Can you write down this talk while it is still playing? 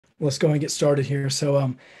Let's go and get started here.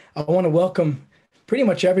 I want to welcome pretty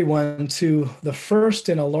much everyone to the first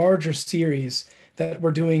in a larger series that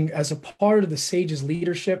we're doing as a part of the SAGES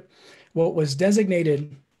leadership, what was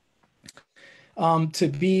designated to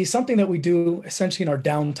be something that we do essentially in our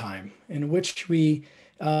downtime, in which we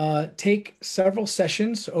take several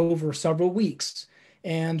sessions over several weeks.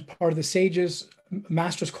 And part of the SAGES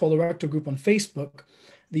Masters Colorectal group on Facebook,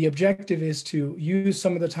 the objective is to use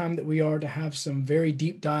some of the time that we are to have some very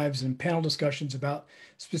deep dives and panel discussions about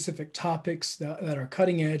specific topics that are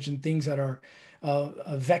cutting edge and things that are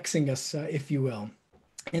vexing us, if you will.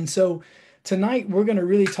 And so tonight we're going to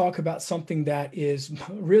really talk about something that is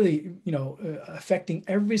really, affecting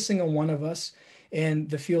every single one of us in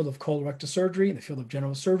the field of colorectal surgery, in the field of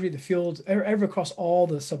general surgery, the field across all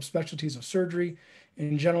the subspecialties of surgery,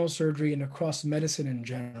 in general surgery, and across medicine in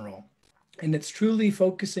general. And it's truly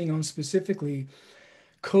focusing on specifically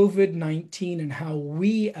COVID-19 and how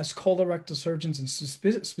we as colorectal surgeons, and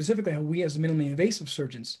specifically how we as minimally invasive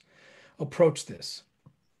surgeons approach this.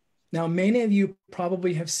 Now, many of you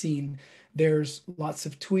probably have seen there's lots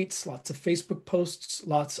of tweets, lots of Facebook posts,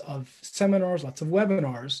 lots of seminars, lots of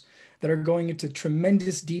webinars that are going into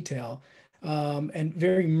tremendous detail and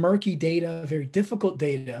very murky data, very difficult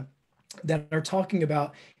data that are talking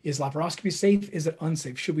about, is laparoscopy safe? Is it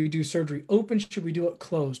unsafe? Should we do surgery open? Should we do it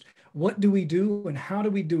closed? What do we do and how do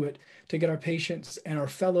we do it to get our patients and our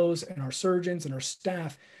fellows and our surgeons and our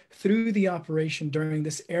staff through the operation during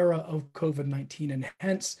this era of COVID-19? And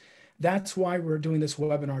hence, that's why we're doing this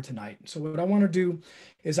webinar tonight. So what I want to do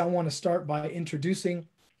is I want to start by introducing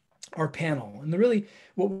our panel. And really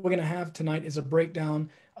what we're going to have tonight is a breakdown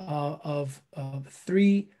of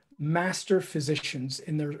three master physicians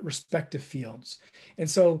in their respective fields. And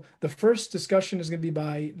so the first discussion is going to be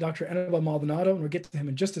by Dr. Annabelle Maldonado, and we'll get to him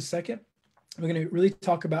in just a second. We're going to really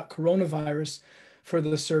talk about coronavirus for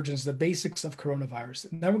the surgeons, the basics of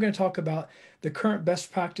coronavirus. And then we're going to talk about the current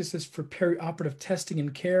best practices for perioperative testing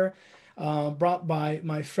and care brought by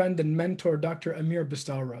my friend and mentor, Dr. Amir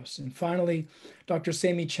Bistauros. And finally, Dr.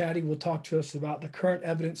 Sami Chaddy will talk to us about the current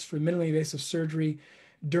evidence for minimally invasive surgery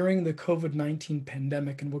during the COVID-19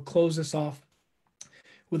 pandemic. And we'll close this off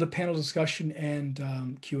with a panel discussion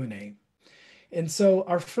and Q&A. And so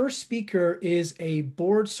our first speaker is a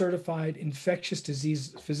board-certified infectious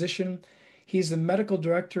disease physician. He's the medical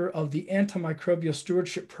director of the Antimicrobial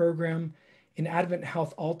Stewardship Program in Advent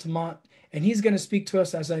Health Altamont. And he's going to speak to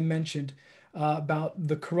us, as I mentioned, about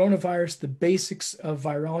the coronavirus, the basics of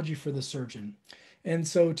virology for the surgeon. And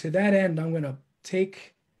so to that end, I'm going to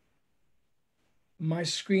take my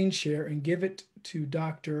screen share and give it to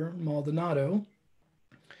Dr. Maldonado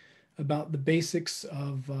about the basics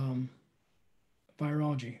of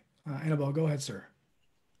virology. Annabelle, go ahead, sir.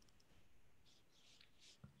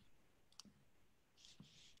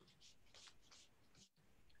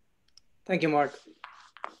 Thank you, Mark.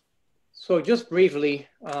 So just briefly,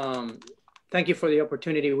 thank you for the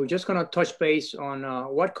opportunity. We're just going to touch base on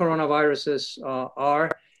what coronaviruses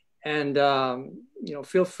are, and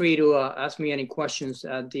feel free to ask me any questions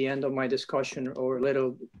at the end of my discussion or a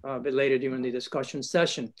little bit later during the discussion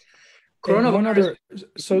session.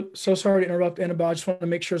 So sorry to interrupt, Annabelle. I just want to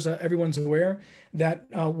make sure that everyone's aware that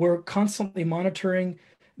we're constantly monitoring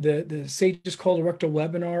the SAGES Colorectal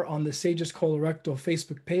webinar on the SAGES Colorectal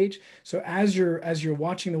Facebook page. So as you're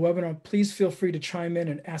watching the webinar, please feel free to chime in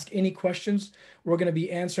and ask any questions. We're going to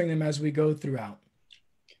be answering them as we go throughout.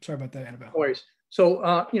 Sorry about that, Annabelle. No worries. So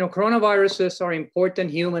coronaviruses are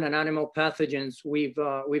important human and animal pathogens.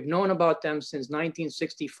 We've known about them since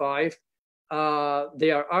 1965.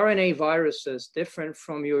 They are RNA viruses, different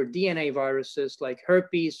from your DNA viruses like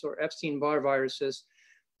herpes or Epstein-Barr viruses.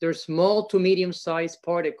 They're small to medium-sized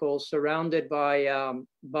particles surrounded by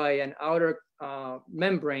an outer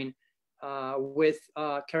membrane with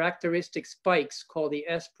characteristic spikes called the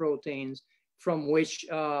S proteins, from which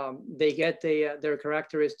they get their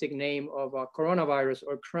characteristic name of coronavirus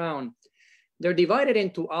or crown. They're divided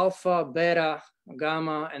into alpha, beta,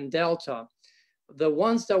 gamma, and delta. The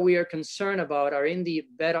ones that we are concerned about are in the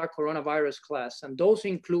beta coronavirus class, and those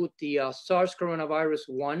include the SARS coronavirus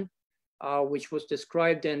 1, which was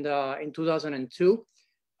described in 2002.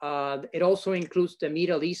 It also includes the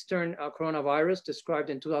Middle Eastern coronavirus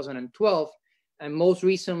described in 2012. And most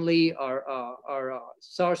recently, our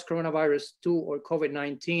SARS coronavirus 2 or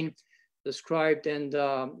COVID-19 described in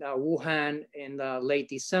Wuhan in late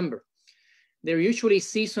December. They're usually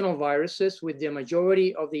seasonal viruses with the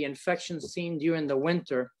majority of the infections seen during the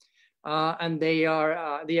winter. And they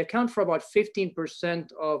account for about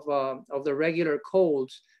 15% of the regular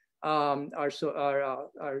colds are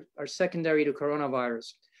secondary to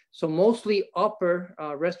coronavirus. So mostly upper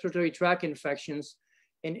respiratory tract infections.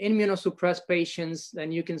 In immunosuppressed patients,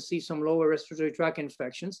 then you can see some lower respiratory tract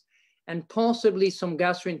infections and possibly some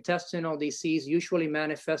gastrointestinal disease, usually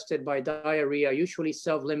manifested by diarrhea, usually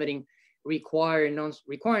self-limiting, requiring no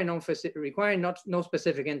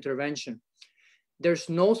specific intervention. There's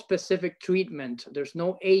no specific treatment. There's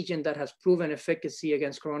no agent that has proven efficacy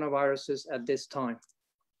against coronaviruses at this time.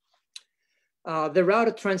 The route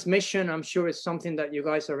of transmission, I'm sure, is something that you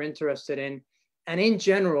guys are interested in. And in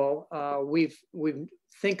general, we've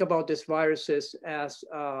think about these viruses as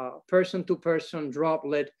person-to-person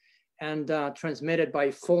droplet and transmitted by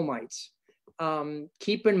fomites.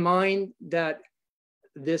 Keep in mind that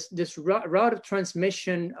this route of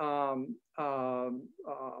transmission,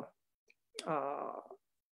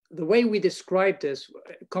 the way we describe this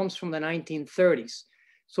comes from the 1930s.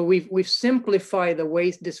 So we've simplified the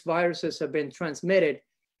ways these viruses have been transmitted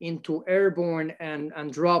into airborne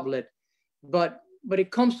and droplet, but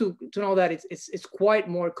it comes to know that it's quite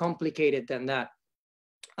more complicated than that.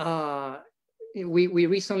 We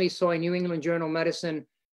recently saw a New England Journal of Medicine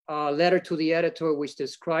letter to the editor, which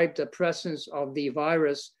described the presence of the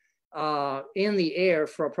virus in the air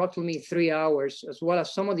for approximately 3 hours, as well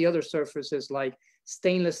as some of the other surfaces like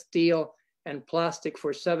stainless steel and plastic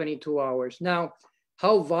for 72 hours. Now,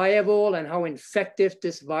 how viable and how infective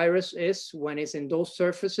this virus is when it's in those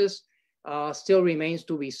surfaces still remains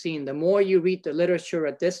to be seen. The more you read the literature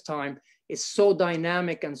at this time, it's so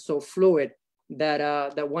dynamic and so fluid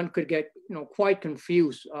that that one could get quite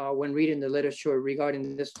confused when reading the literature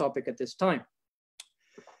regarding this topic at this time.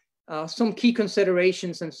 Some key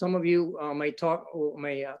considerations, and some of you may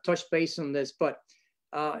touch base on this, but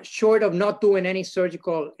short of not doing any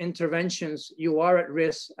surgical interventions, you are at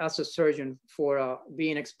risk as a surgeon for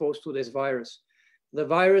being exposed to this virus. The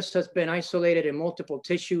virus has been isolated in multiple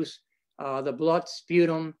tissues, the blood,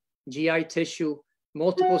 sputum, GI tissue,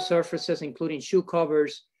 multiple surfaces, including shoe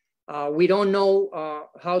covers. We don't know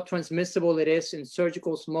how transmissible it is in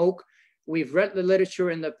surgical smoke. We've read the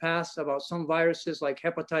literature in the past about some viruses like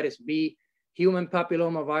hepatitis B, human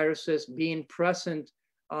papilloma viruses being present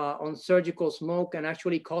on surgical smoke and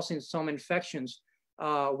actually causing some infections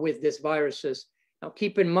with these viruses. Now,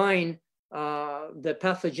 keep in mind the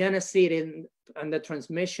pathogenicity and the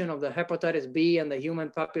transmission of the hepatitis B and the human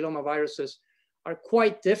papilloma viruses are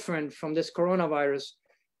quite different from this coronavirus.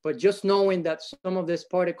 But just knowing that some of these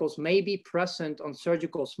particles may be present on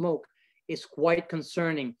surgical smoke is quite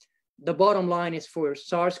concerning. The bottom line is for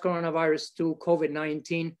SARS coronavirus 2,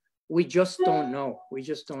 COVID-19, we just don't know. We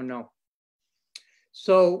just don't know.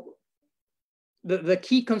 So the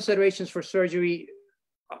key considerations for surgery,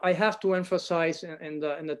 I have to emphasize in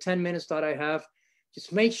the 10 minutes that I have,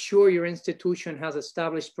 just make sure your institution has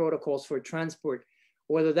established protocols for transport,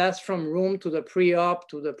 whether that's from room to the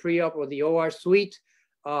pre-op or the OR suite,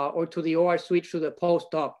 or to the OR suite to the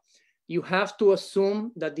post-op. You have to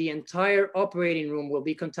assume that the entire operating room will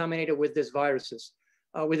be contaminated with this virus.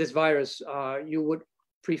 You would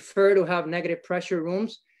prefer to have negative pressure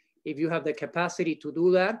rooms if you have the capacity to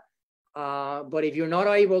do that. But if you're not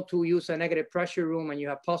able to use a negative pressure room and you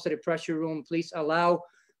have positive pressure room, please allow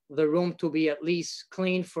the room to be at least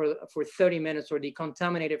clean for 30 minutes or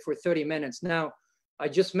decontaminated for 30 minutes. Now, I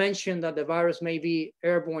just mentioned that the virus may be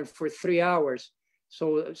airborne for 3 hours.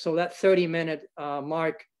 So that 30-minute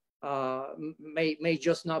mark may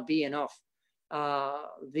just not be enough.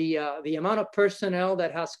 The amount of personnel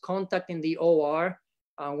that has contact in the OR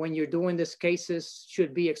when you're doing these cases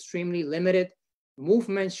should be extremely limited.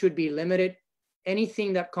 Movement should be limited.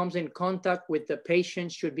 Anything that comes in contact with the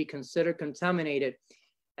patient should be considered contaminated.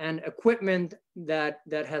 And equipment that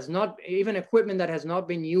has not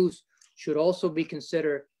been used should also be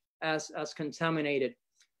considered as contaminated.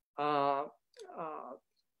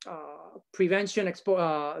 Prevention,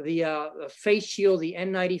 the face shield, the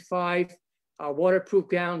N95, waterproof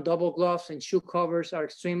gown, double gloves, and shoe covers are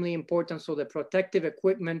extremely important. So the protective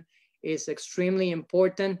equipment is extremely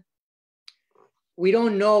important. We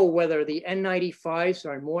don't know whether the N95s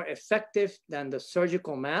are more effective than the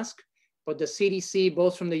surgical mask, but the CDC,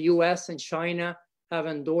 both from the US and China, have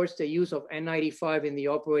endorsed the use of N95 in the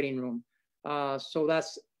operating room. So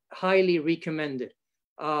that's highly recommended.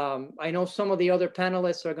 I know some of the other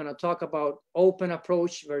panelists are going to talk about open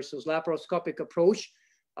approach versus laparoscopic approach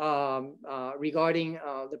regarding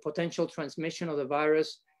the potential transmission of the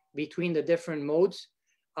virus between the different modes.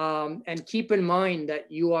 And keep in mind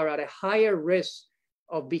that you are at a higher risk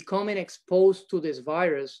of becoming exposed to this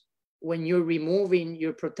virus when you're removing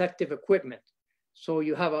your protective equipment. So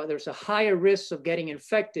there's a higher risk of getting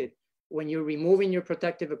infected when you're removing your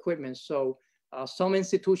protective equipment. So Some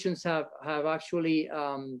institutions have actually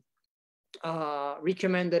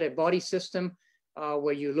recommended a body system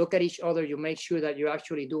where you look at each other, you make sure that you're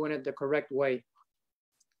actually doing it the correct way.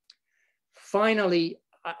 Finally,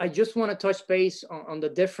 I just want to touch base on the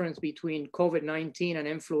difference between COVID-19 and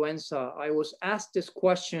influenza. I was asked this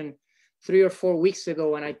question 3 or 4 weeks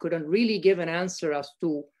ago, and I couldn't really give an answer as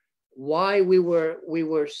to why we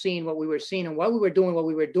were seeing what we were seeing and why we were doing what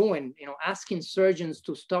we were doing. You know, asking surgeons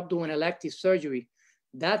to stop doing elective surgery,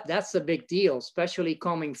 that's a big deal, especially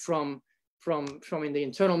coming from in the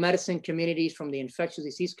internal medicine communities, from the infectious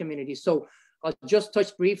disease community. So I'll just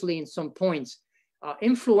touch briefly in some points.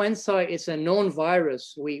 Influenza is a known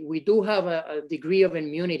virus. We do have a degree of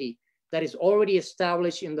immunity that is already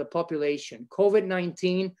established in the population.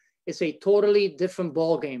 COVID-19 is a totally different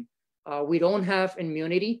ballgame. We don't have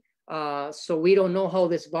immunity, so we don't know how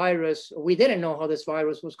this virus, we didn't know how this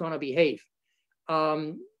virus was gonna behave.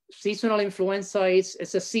 Seasonal influenza is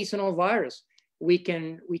a seasonal virus. We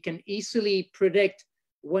can easily predict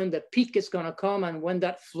when the peak is gonna come and when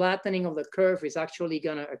that flattening of the curve is actually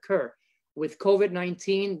gonna occur. With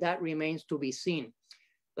COVID-19, that remains to be seen.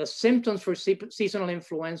 The symptoms for seasonal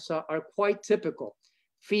influenza are quite typical: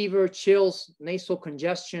 fever, chills, nasal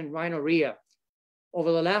congestion, rhinorrhea.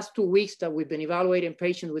 Over the last 2 weeks that we've been evaluating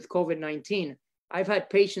patients with COVID-19, I've had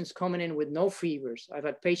patients coming in with no fevers. I've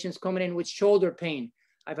had patients coming in with shoulder pain.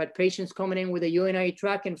 I've had patients coming in with a urinary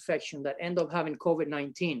tract infection that end up having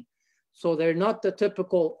COVID-19. So they're not the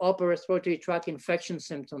typical upper respiratory tract infection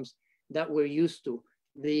symptoms that we're used to.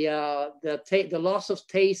 The loss of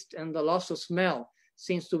taste and the loss of smell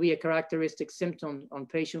seems to be a characteristic symptom on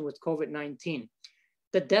patients with COVID-19.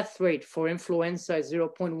 The death rate for influenza is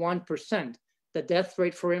 0.1%. The death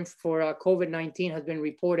rate for COVID-19 has been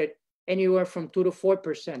reported anywhere from 2 to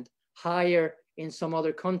 4%, higher in some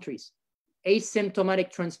other countries.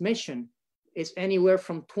 Asymptomatic transmission is anywhere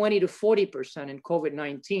from 20 to 40% in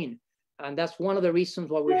COVID-19. And that's one of the reasons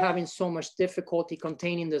why we're having so much difficulty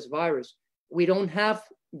containing this virus. We don't have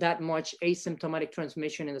that much asymptomatic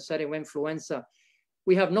transmission in the setting of influenza.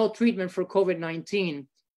 We have no treatment for COVID-19.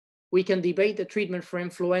 We can debate the treatment for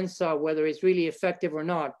influenza, whether it's really effective or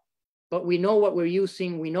not, but we know what we're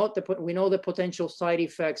using. We know the potential side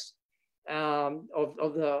effects of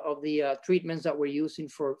the treatments that we're using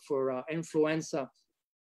for influenza.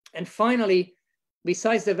 And finally,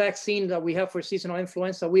 besides the vaccine that we have for seasonal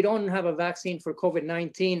influenza, we don't have a vaccine for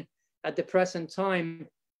COVID-19 at the present time.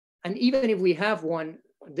 And even if we have one,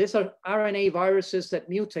 these are RNA viruses that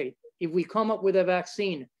mutate. If we come up with a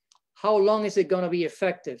vaccine, how long is it going to be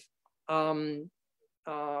effective?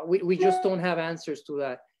 We just don't have answers to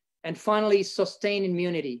that. And finally, sustained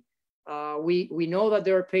immunity. We know that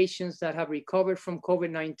there are patients that have recovered from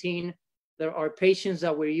COVID-19. There are patients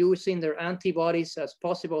that we're using their antibodies as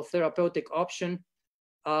possible therapeutic option.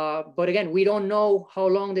 But again, we don't know how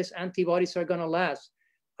long these antibodies are going to last.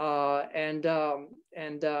 And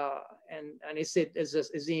is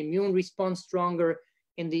the immune response stronger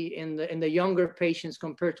in the younger patients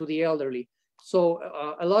compared to the elderly? So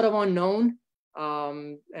a lot of unknown.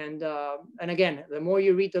 And again, the more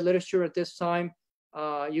you read the literature at this time,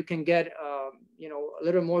 you can get a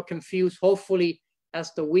little more confused. Hopefully,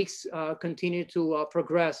 as the weeks continue to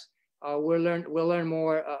progress, we'll learn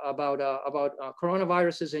more about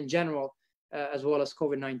coronaviruses in general, as well as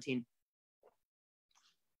COVID-19.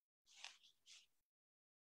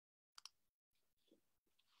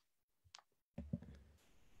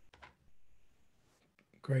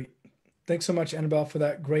 Great. Thanks so much, Annabelle, for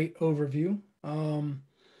that great overview.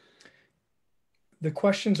 The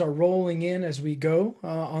questions are rolling in as we go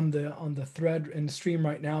on the thread and stream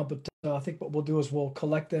right now, but I think what we'll do is we'll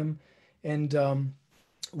collect them and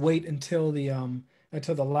wait until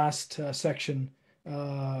the last section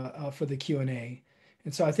for the Q&A.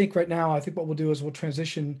 And so I think right now, I think what we'll do is we'll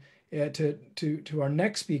transition to our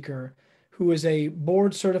next speaker, who is a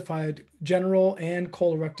board certified general and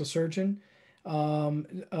colorectal surgeon.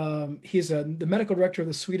 He's the medical director of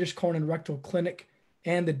the Swedish Colon and Rectal Clinic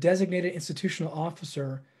and the designated institutional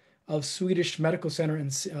officer of Swedish Medical Center in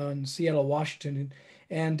Seattle, Washington.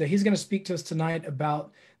 And he's going to speak to us tonight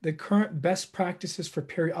about the current best practices for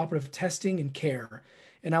perioperative testing and care.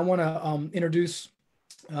 And I want to introduce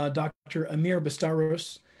Dr. Amir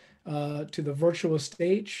Bastaros to the virtual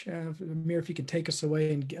stage. Amir, if you could take us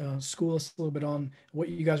away and school us a little bit on what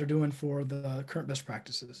you guys are doing for the current best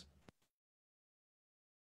practices.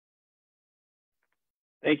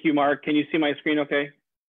 Thank you, Mark. Can you see my screen okay?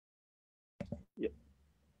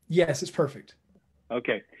 Yes, it's perfect.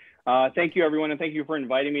 Okay. Thank you, everyone, and thank you for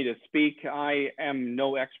inviting me to speak. I am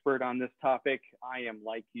no expert on this topic. I am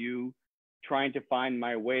like you, trying to find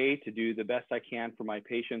my way to do the best I can for my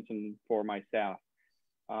patients and for my staff.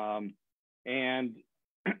 And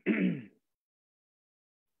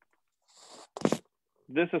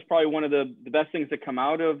this is probably one of the best things that come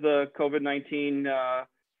out of the COVID-19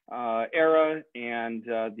 era, and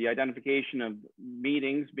the identification of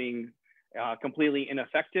meetings being completely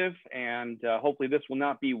ineffective. And hopefully this will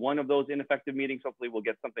not be one of those ineffective meetings. Hopefully we'll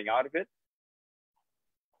get something out of it.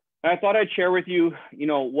 I thought I'd share with you,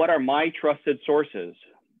 what are my trusted sources?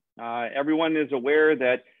 Everyone is aware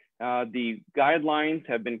that the guidelines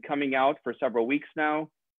have been coming out for several weeks now.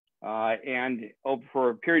 And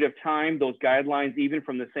for a period of time, those guidelines, even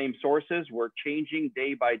from the same sources, were changing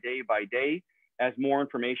day by day by day as more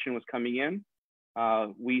information was coming in.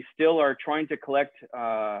 We still are trying to collect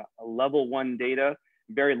level 1 data.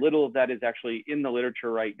 Very little of that is actually in the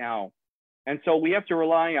literature right now. And so we have to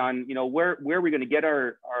rely on, where are we going to get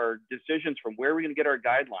our decisions from? Where are we going to get our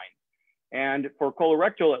guidelines? And for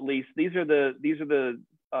colorectal, at least, these are the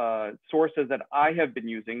sources that I have been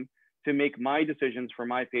using to make my decisions for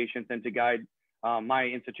my patients and to guide my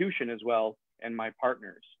institution as well and my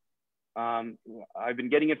partners. I've been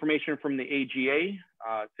getting information from the AGA,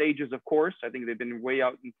 SAGES, of course. I think they've been way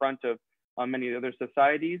out in front of many other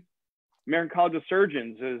societies. American College of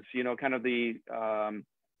Surgeons is, kind of the,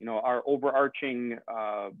 our overarching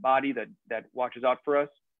body that watches out for us.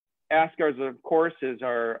 ASCRS, of course, is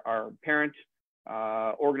our parent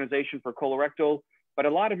organization for colorectal. But a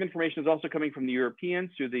lot of information is also coming from the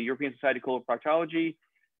Europeans through the European Society of Coloproctology.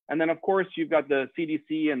 And then, of course, you've got the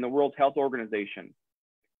CDC and the World Health Organization.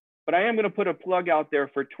 But I am going to put a plug out there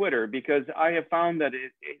for Twitter, because I have found that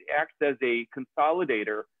it acts as a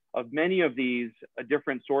consolidator of many of these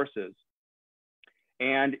different sources.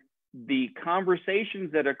 And the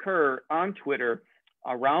conversations that occur on Twitter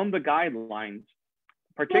around the guidelines,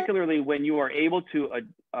 particularly when you are able to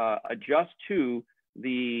adjust to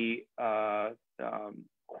the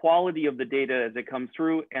quality of the data as it comes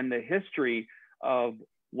through and the history of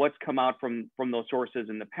what's come out from those sources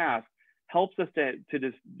in the past, helps us to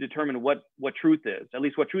determine what truth is, at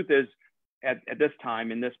least what truth is at this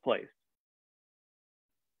time in this place.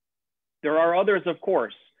 There are others, of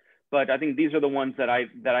course, but I think these are the ones that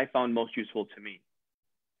I found most useful to me.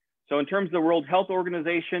 So in terms of the World Health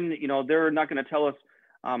Organization, they're not going to tell us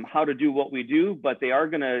how to do what we do, but they are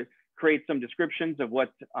going to create some descriptions of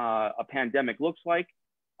what a pandemic looks like.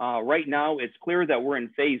 Right now, it's clear that we're in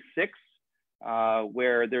phase 6,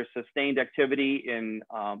 where there's sustained activity in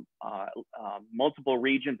multiple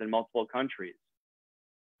regions and multiple countries.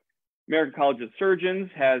 American College of Surgeons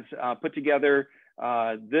has put together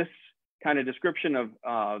this kind of description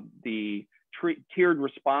of the tiered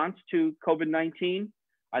response to COVID-19.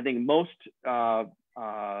 I think most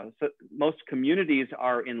communities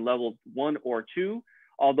are in level 1 or 2.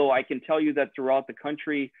 Although I can tell you that throughout the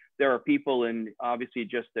country, there are people obviously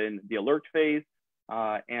just in the alert phase.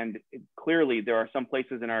 And clearly there are some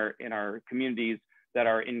places in our communities that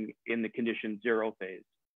are in the condition 0 phase.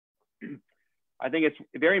 I think it's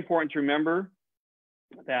very important to remember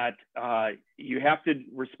that you have to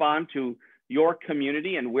respond to your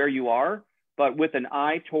community and where you are, but with an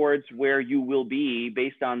eye towards where you will be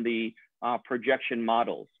based on the projection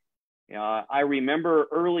models. I remember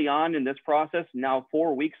early on in this process, now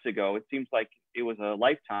 4 weeks ago, it seems like it was a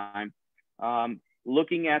lifetime,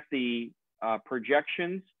 looking at the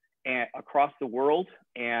projections across the world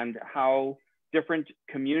and how different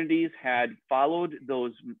communities had followed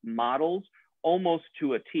those models almost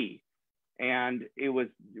to a T. And it was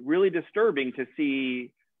really disturbing to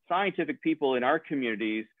see scientific people in our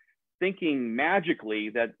communities thinking magically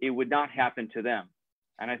that it would not happen to them.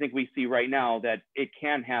 And I think we see right now that it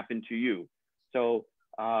can happen to you. So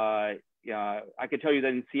I can tell you that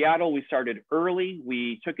in Seattle, we started early.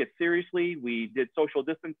 We took it seriously. We did social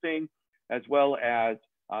distancing as well as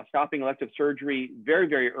stopping elective surgery very,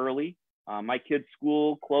 very early. My kid's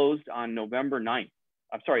school closed on November 9th.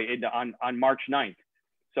 I'm sorry, on March 9th.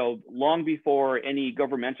 So long before any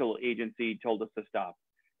governmental agency told us to stop.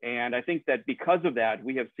 And I think that because of that,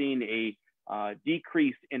 we have seen a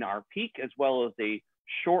decrease in our peak as well as a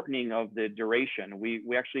shortening of the duration.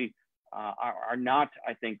 We actually are not,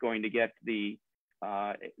 I think, going to get the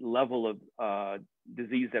level of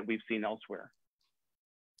disease that we've seen elsewhere.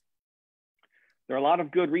 There are a lot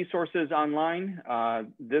of good resources online.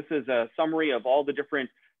 This is a summary of all the different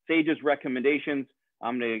SAGES recommendations.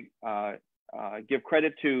 I'm going to give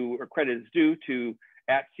credit to, or credit is due to,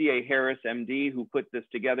 @CA Harris, MD, who put this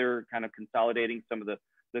together, kind of consolidating some of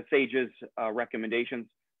the SAGES recommendations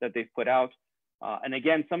that they've put out. And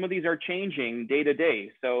again, some of these are changing day to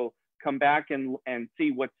day. So come back and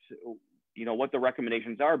see what the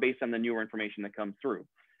recommendations are based on the newer information that comes through.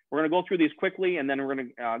 We're going to go through these quickly, and then we're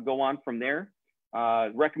going to go on from there.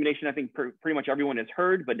 Recommendation, I think pretty much everyone has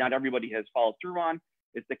heard, but not everybody has followed through on,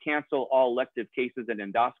 is to cancel all elective cases and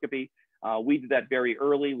endoscopy. We did that very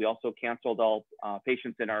early. We also canceled all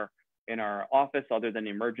patients in our office other than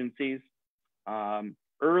emergencies.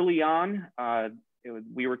 Early on,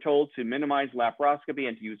 we were told to minimize laparoscopy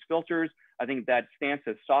and to use filters. I think that stance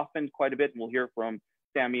has softened quite a bit, and we'll hear from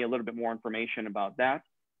Sammy a little bit more information about that.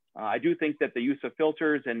 I do think that the use of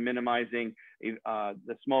filters and minimizing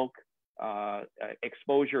the smoke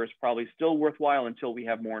exposure is probably still worthwhile until we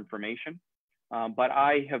have more information. But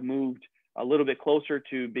I have moved a little bit closer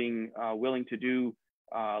to being willing to do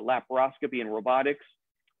laparoscopy and robotics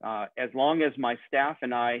as long as my staff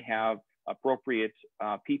and I have appropriate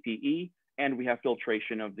PPE and we have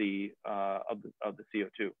filtration of the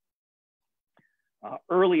CO2.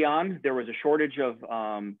 Early on, there was a shortage of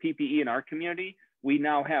PPE in our community. We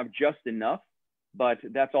now have just enough, but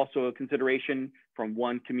that's also a consideration from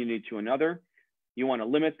one community to another. You want to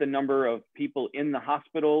limit the number of people in the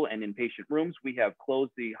hospital and in patient rooms. We have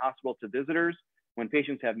closed the hospital to visitors. When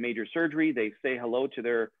patients have major surgery, they say hello to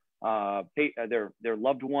their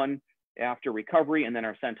loved one after recovery and then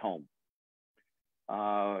are sent home.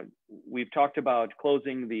 We've talked about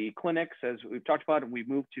closing the clinics, as we've talked about, and we've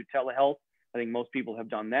moved to telehealth. I think most people have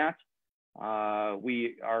done that.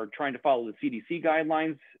 We are trying to follow the CDC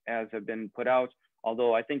guidelines as have been put out,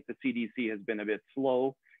 although I think the CDC has been a bit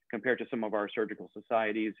slow compared to some of our surgical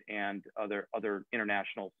societies and other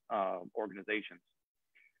international organizations.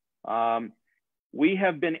 We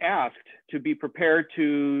have been asked to be prepared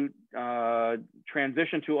to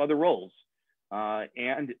transition to other roles.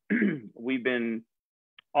 And we've been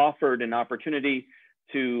offered an opportunity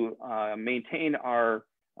to maintain our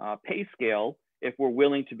pay scale if we're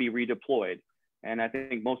willing to be redeployed. And I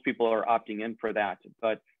think most people are opting in for that.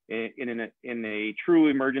 But in a true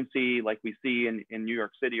emergency like we see in New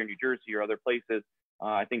York City or New Jersey or other places,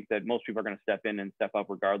 I think that most people are going to step in and step up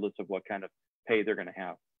regardless of what kind of pay they're going to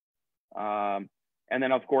have. And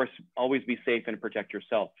then, of course, always be safe and protect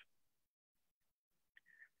yourself.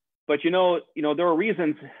 But there are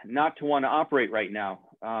reasons not to want to operate right now.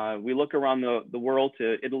 We look around the world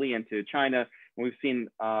to Italy and to China, and we've seen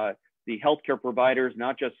the healthcare providers,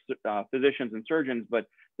 not just physicians and surgeons, but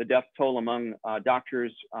the death toll among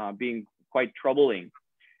doctors being quite troubling.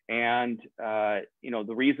 And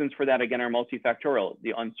the reasons for that, again, are multifactorial.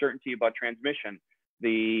 The uncertainty about transmission,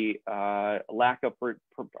 the lack of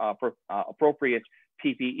appropriate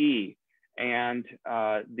PPE, and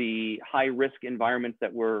the high-risk environments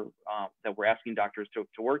that we're asking doctors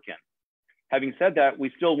to work in. Having said that,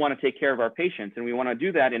 we still want to take care of our patients, and we want to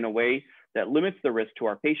do that in a way that limits the risk to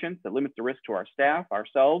our patients, that limits the risk to our staff,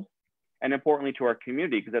 ourselves, and importantly to our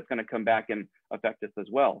community, because that's going to come back and affect us as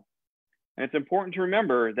well. And it's important to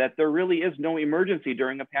remember that there really is no emergency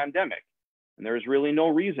during a pandemic, and there is really no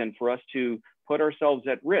reason for us to put ourselves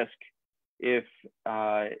at risk if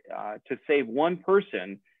to save one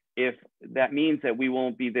person, if that means that we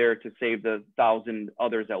won't be there to save the 1,000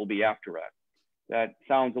 others that will be after us. That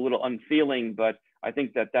sounds a little unfeeling, but I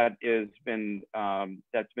think that has been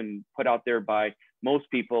that's been put out there by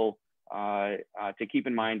most people to keep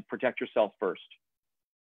in mind, protect yourself first.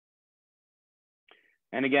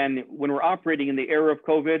 And again, when we're operating in the era of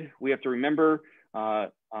COVID, we have to remember,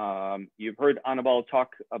 you've heard Anibal talk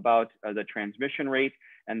about the transmission rate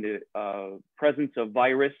and the presence of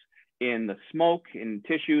virus in the smoke, in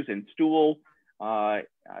tissues, in stool.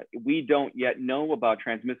 We don't yet know about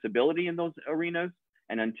transmissibility in those arenas.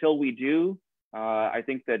 And until we do, I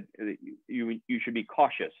think that you should be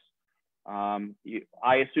cautious.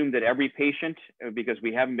 I assume that every patient, because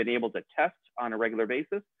we haven't been able to test on a regular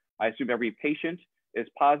basis, I assume every patient is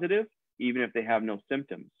positive, even if they have no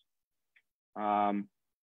symptoms.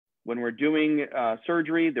 When we're doing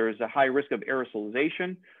surgery, there's a high risk of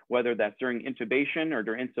aerosolization, whether that's during intubation or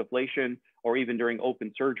during insufflation or even during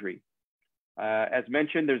open surgery. As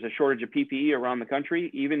mentioned, there's a shortage of PPE around the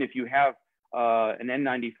country. Even if you have an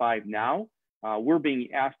N95 now, we're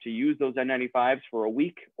being asked to use those N95s for a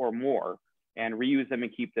week or more and reuse them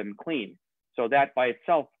and keep them clean. So that by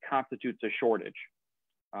itself constitutes a shortage.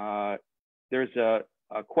 There's a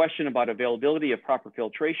question about availability of proper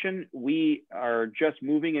filtration. We are just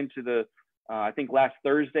moving into the, I think last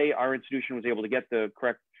Thursday, our institution was able to get the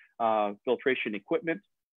correct filtration equipment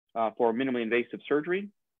for minimally invasive surgery.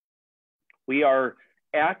 We are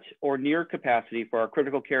at or near capacity for our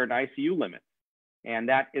critical care and ICU limits. And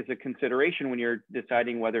that is a consideration when you're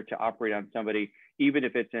deciding whether to operate on somebody, even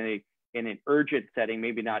if it's in an urgent setting,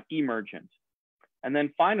 maybe not emergent. And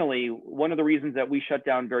then finally, one of the reasons that we shut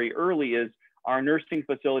down very early is our nursing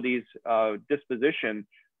facilities disposition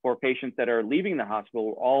for patients that are leaving the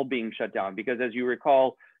hospital all being shut down. Because as you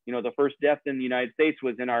recall, you know, the first death in the United States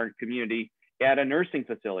was in our community at a nursing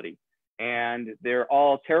facility. And they're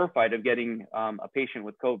all terrified of getting a patient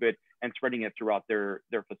with COVID and spreading it throughout their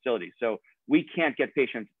facility. So we can't get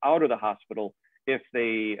patients out of the hospital if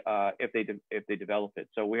they develop it.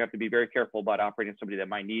 So we have to be very careful about operating somebody that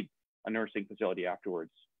might need a nursing facility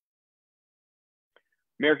afterwards.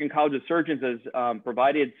 American College of Surgeons has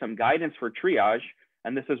provided some guidance for triage,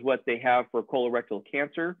 and this is what they have for colorectal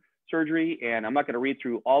cancer surgery. And I'm not going to read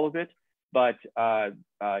through all of it, but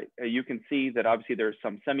you can see that obviously there's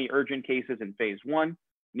some semi-urgent cases in phase 1,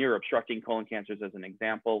 near obstructing colon cancers as an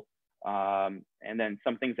example, and then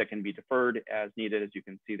some things that can be deferred as needed, as you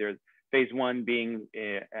can see there. Phase 1 being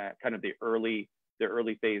kind of the early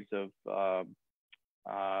phase of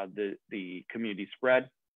the community spread.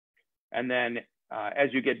 And then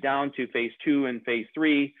as you get down to phase 2 and phase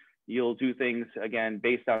 3, you'll do things again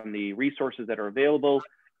based on the resources that are available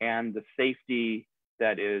and the safety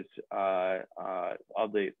that is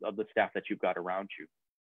of the staff that you've got around you.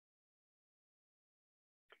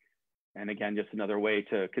 And again, just another way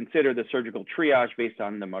to consider the surgical triage based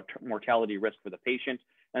on the mortality risk for the patient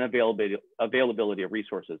and availability of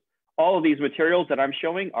resources. All of these materials that I'm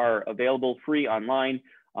showing are available free online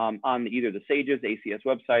on either the SAGES, ACS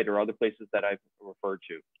website, or other places that I've referred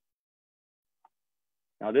to.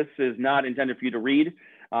 Now, this is not intended for you to read,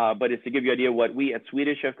 but it's to give you an idea what we at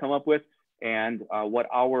Swedish have come up with and what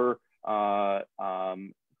our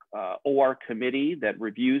OR committee that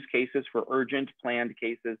reviews cases for urgent planned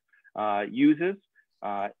cases uses.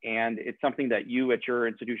 And it's something that you at your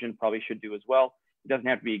institution probably should do as well. It doesn't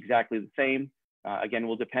have to be exactly the same. Again,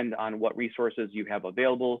 will depend on what resources you have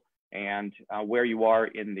available and where you are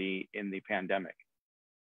in the pandemic.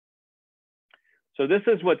 So this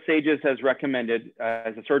is what SAGES has recommended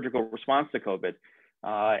as a surgical response to COVID.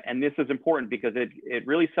 And this is important because it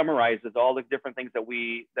really summarizes all the different things that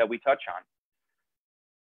we touch on.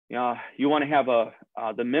 You want to have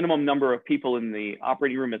the minimum number of people in the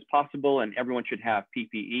operating room as possible, and everyone should have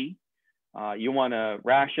PPE. You want to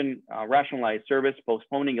rationalize service,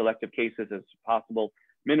 postponing elective cases as possible,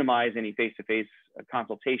 minimize any face-to-face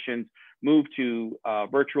consultations, move to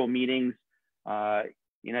virtual meetings.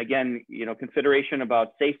 Again, consideration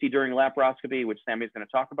about safety during laparoscopy, which Sammy's going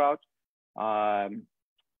to talk about,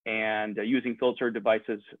 and using filter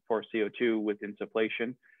devices for CO2 with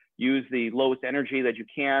insufflation. Use the lowest energy that you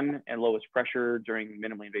can and lowest pressure during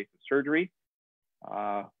minimally invasive surgery.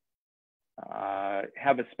 Have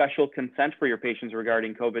a special consent for your patients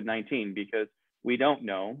regarding COVID-19 because we don't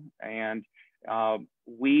know. And some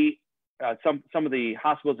of the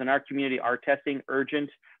hospitals in our community are testing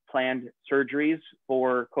urgent planned surgeries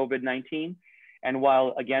for COVID-19. And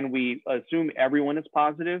while, again, we assume everyone is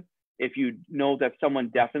positive, if you know that someone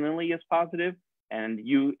definitely is positive and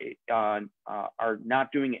you are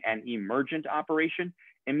not doing an emergent operation,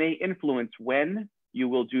 it may influence when you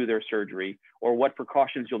will do their surgery or what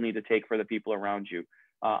precautions you'll need to take for the people around you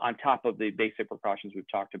on top of the basic precautions we've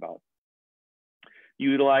talked about.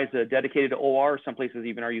 Utilize a dedicated OR. Some places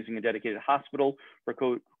even are using a dedicated hospital for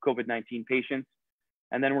COVID-19 patients.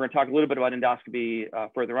 And then we're going to talk a little bit about endoscopy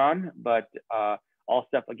further on, but all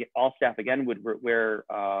staff again would wear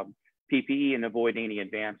PPE and avoid any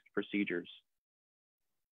advanced procedures.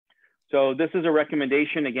 So this is a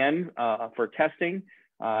recommendation again for testing.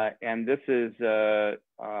 And this is,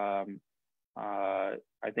 I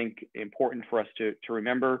think, important for us to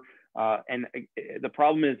remember. And the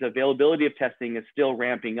problem is availability of testing is still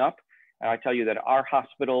ramping up. And I tell you that our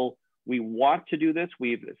hospital, we want to do this.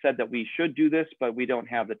 We've said that we should do this, but we don't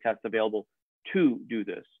have the tests available to do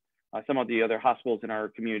this. Some of the other hospitals in our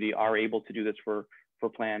community are able to do this for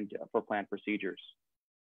planned procedures.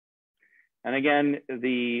 And again,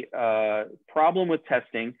 the problem with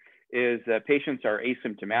testing is that patients are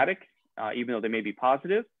asymptomatic, even though they may be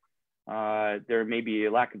positive. There may be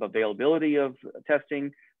a lack of availability of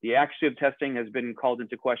testing. The accuracy of testing has been called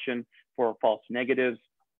into question for false negatives.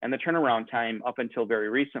 And the turnaround time up until very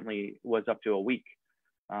recently was up to a week.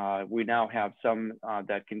 We now have some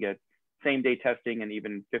that can get same-day testing and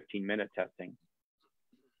even 15-minute testing.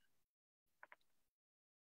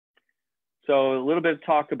 So a little bit of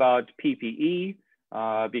talk about PPE,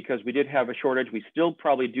 because we did have a shortage. We still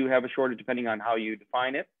probably do have a shortage depending on how you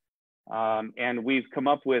define it. And we've come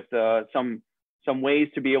up with some ways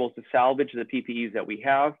to be able to salvage the PPEs that we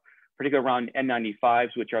have, particularly around N95s,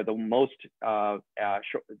 which are the most,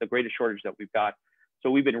 the greatest shortage that we've got. So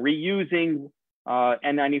we've been reusing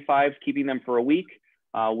N95s, keeping them for a week.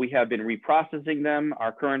 We have been reprocessing them.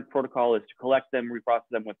 Our current protocol is to collect them, reprocess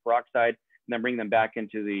them with peroxide, and then bring them back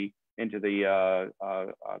into the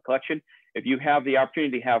collection. If you have the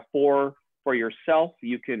opportunity to have 4 for yourself,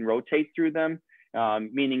 you can rotate through them,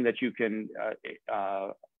 meaning that you can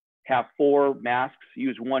have 4 masks,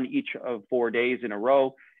 use one each of 4 days in a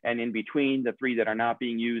row, and in between, the 3 that are not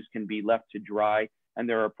being used can be left to dry. And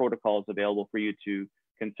there are protocols available for you to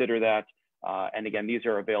consider that. And again, these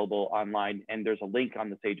are available online, and there's a link on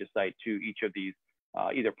the SAGES site to each of these,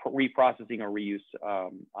 either reprocessing or reuse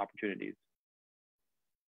opportunities.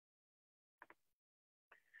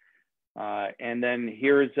 And then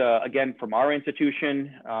here's, again, from our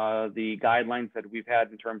institution, the guidelines that we've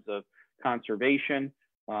had in terms of conservation.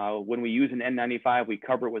 When we use an N95, we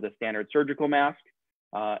cover it with a standard surgical mask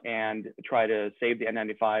and try to save the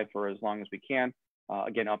N95 for as long as we can,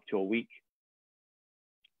 again, up to a week.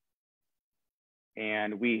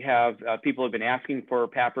 And we have, people have been asking for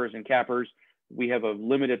PAPRs and CAPRs. We have a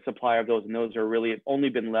limited supply of those, and those are really only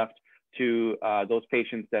been left to those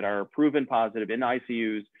patients that are proven positive in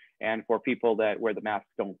ICUs and for people where the masks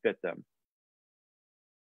don't fit them.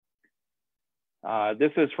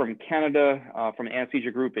 This is from Canada, from an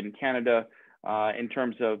anesthesia group in Canada, in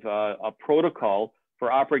terms of a protocol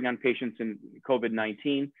for operating on patients in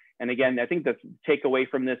COVID-19. And again, I think the takeaway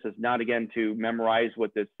from this is not, again, to memorize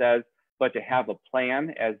what this says, but to have a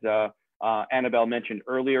plan, as Annabelle mentioned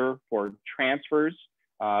earlier, for transfers,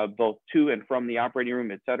 both to and from the operating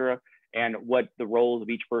room, et cetera, and what the roles of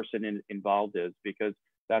each person involved is, because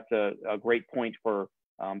that's a great point for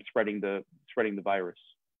spreading the virus.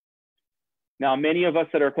 Now, many of us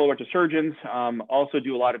that are colorectal surgeons also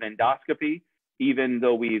do a lot of endoscopy. Even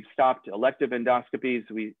though we've stopped elective endoscopies,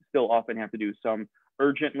 we still often have to do some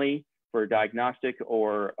urgently for diagnostic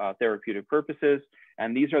or therapeutic purposes.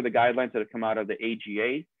 And these are the guidelines that have come out of the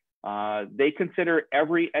AGA. They consider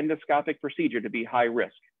every endoscopic procedure to be high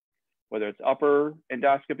risk, whether it's upper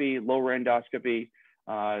endoscopy, lower endoscopy,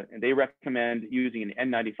 and they recommend using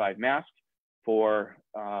an N95 mask for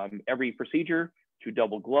every procedure, to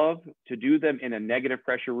double glove, to do them in a negative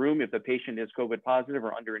pressure room if the patient is COVID positive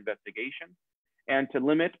or under investigation, and to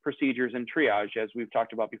limit procedures and triage, as we've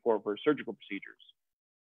talked about before, for surgical procedures.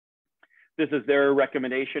 This is their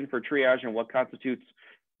recommendation for triage and what constitutes,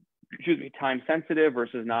 excuse me, time sensitive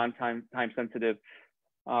versus non-time sensitive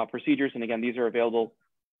procedures. And again, these are available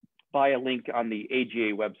by a link on the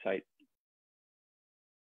AGA website.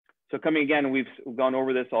 So coming again, we've gone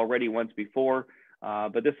over this already once before,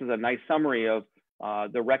 but this is a nice summary of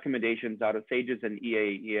the recommendations out of SAGES and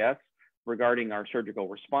EAES regarding our surgical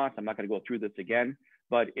response. I'm not going to go through this again,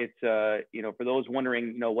 but it's for those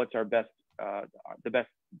wondering, what's our best, the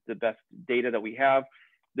best data that we have,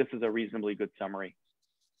 this is a reasonably good summary.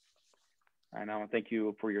 And I want to thank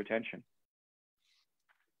you for your attention.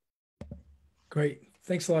 Great,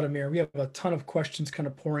 thanks a lot, Amir. We have a ton of questions kind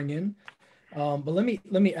of pouring in, but let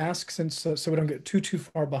me ask, since so we don't get too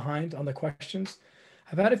far behind on the questions.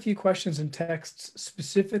 I've had a few questions in texts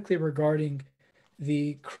specifically regarding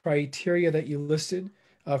the criteria that you listed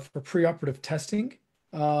for preoperative testing.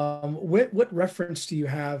 What reference do you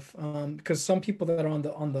have? Because some people that are on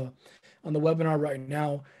the webinar right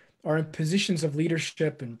now are in positions of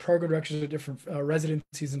leadership and program directors of different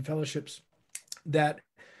residencies and fellowships that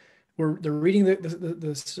they're reading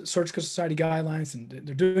the Surgical Society guidelines, and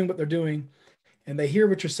they're doing what they're doing, and they hear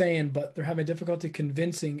what you're saying, but they're having difficulty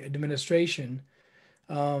convincing administration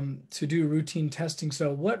to do routine testing.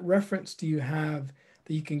 So what reference do you have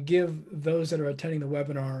that you can give those that are attending the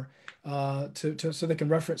webinar so they can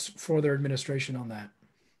reference for their administration on that?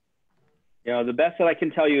 The best that I can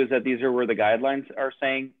tell you is that these are where the guidelines are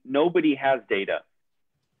saying. Nobody has data.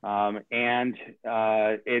 And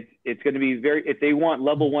it's going to be if they want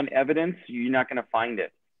level 1 evidence, you're not going to find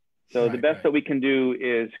it. So the best that we can do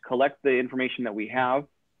is collect the information that we have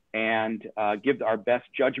and give our best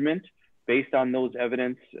judgment based on those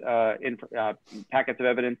evidence, packets of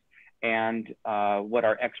evidence, and what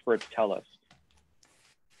our experts tell us.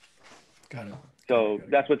 Got it. So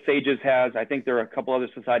that's what SAGES has. I think there are a couple other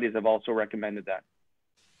societies that have also recommended that.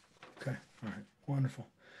 Okay, all right, wonderful.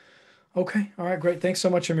 Okay, all right, great. Thanks so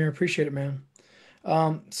much, Amir. Appreciate it, man.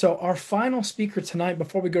 So our final speaker tonight,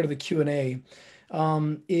 before we go to the Q&A,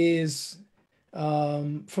 is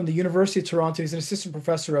from the University of Toronto. He's an assistant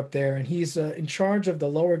professor up there, and he's in charge of the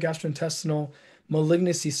lower gastrointestinal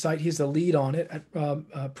malignancy site. He's the lead on it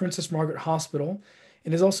at Princess Margaret Hospital,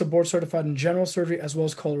 and is also board certified in general surgery as well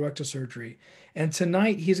as colorectal surgery. And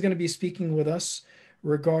tonight he's going to be speaking with us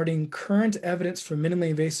regarding current evidence for minimally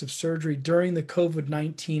invasive surgery during the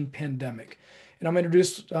COVID-19 pandemic. And I'm going to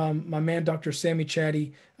introduce my man, Dr. Sammy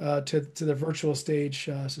Chatty, to the virtual stage.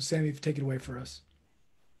 So Sammy, take it away for us.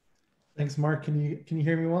 Thanks, Mark. Can you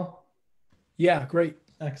hear me well? Yeah, great.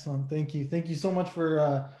 Excellent. Thank you. Thank you so much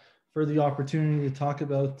for the opportunity to talk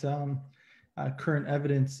about current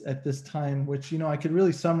evidence at this time, which, I could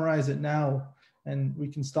really summarize it now, and we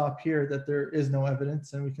can stop here that there is no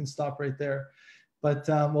evidence, and we can stop right there. But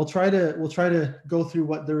we'll try to go through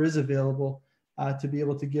what there is available to be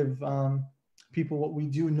able to give people what we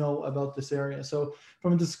do know about this area. So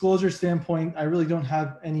from a disclosure standpoint, I really don't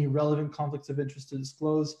have any relevant conflicts of interest to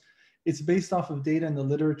disclose. It's based off of data in the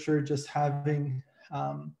literature, just having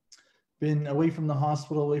been away from the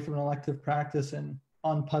hospital, away from an elective practice, and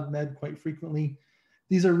on PubMed quite frequently.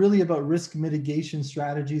 These are really about risk mitigation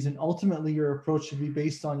strategies, and ultimately your approach should be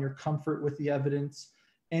based on your comfort with the evidence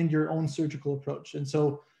and your own surgical approach. And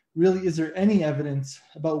so really, is there any evidence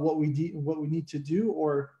about what we need to do,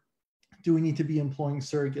 or do we need to be employing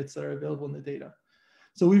surrogates that are available in the data?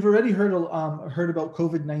 So we've already heard about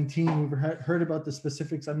COVID-19. We've heard about the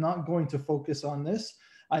specifics. I'm not going to focus on this.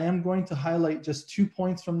 I am going to highlight just 2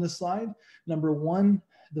 points from this slide. Number one,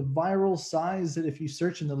 the viral size, that if you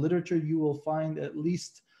search in the literature, you will find at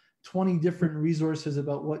least 20 different resources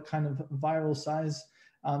about what kind of viral size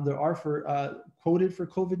there are quoted for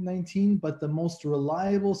COVID-19, but the most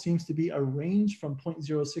reliable seems to be a range from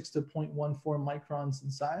 0.06 to 0.14 microns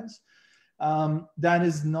in size. That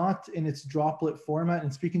is not in its droplet format.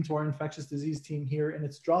 And speaking to our infectious disease team here, in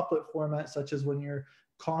its droplet format, such as when you're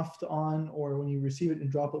coughed on or when you receive it in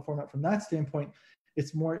droplet format, from that standpoint,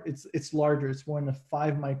 it's larger. It's more in the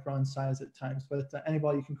 5 micron size at times. But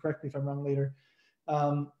anybody, you can correct me if I'm wrong later.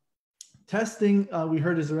 Testing, we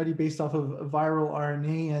heard, is already based off of viral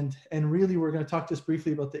RNA, and really we're going to talk just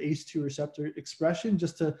briefly about the ACE2 receptor expression,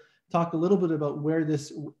 just to talk a little bit about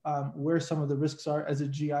where some of the risks are as a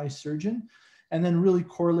GI surgeon, and then really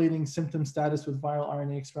correlating symptom status with viral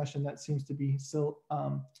RNA expression. That seems to be still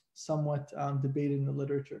somewhat debated in the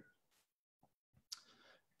literature.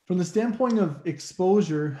 From the standpoint of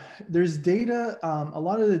exposure, there's data, a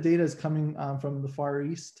lot of the data is coming from the Far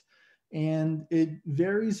East, and it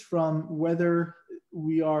varies from whether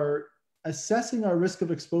we are assessing our risk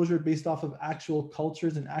of exposure based off of actual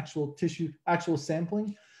cultures and actual tissue, actual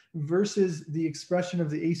sampling, versus the expression of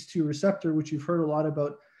the ACE2 receptor, which you've heard a lot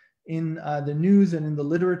about in the news and in the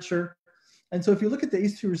literature. And so if you look at the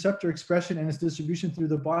ACE2 receptor expression and its distribution through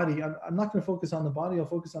the body, I'm not going to focus on the body, I'll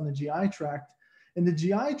focus on the GI tract. In the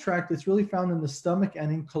GI tract, it's really found in the stomach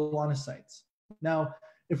and in colonocytes. Now,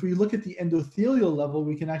 if we look at the endothelial level,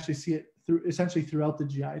 we can actually see it essentially throughout the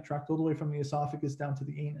GI tract, all the way from the esophagus down to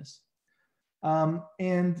the anus.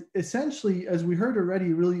 And essentially, as we heard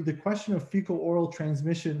already, really the question of fecal-oral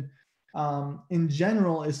transmission in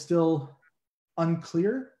general is still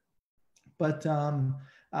unclear. But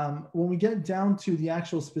when we get down to the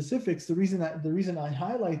actual specifics, the reason I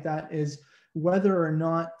highlight that is whether or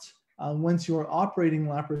not once you're operating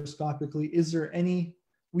laparoscopically,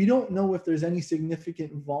 we don't know if there's any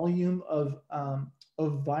significant volume of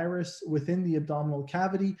virus within the abdominal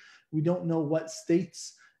cavity. We don't know what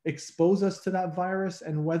states expose us to that virus,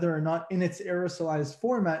 and whether or not in its aerosolized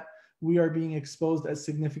format, we are being exposed at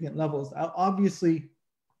significant levels. Obviously,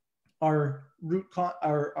 our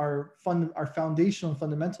foundational and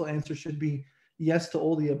fundamental answer should be yes to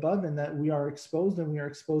all the above, and that we are exposed, and we are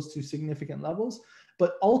exposed to significant levels.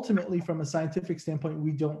 But ultimately, from a scientific standpoint,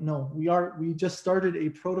 we don't know. We just started a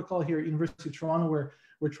protocol here at University of Toronto where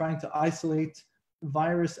we're trying to isolate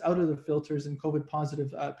virus out of the filters in COVID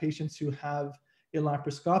positive patients who have a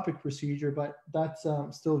laparoscopic procedure, but that's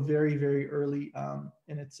still very, very early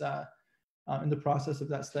in the process of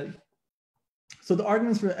that study. So the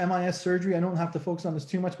arguments for MIS surgery, I don't have to focus on this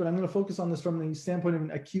too much, but I'm going to focus on this from the standpoint of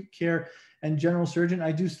an acute care and general surgeon.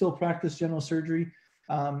 I do still practice general surgery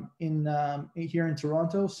here in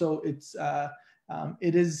Toronto, so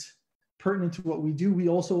it is pertinent to what we do.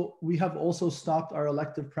 We have also stopped our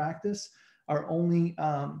elective practice.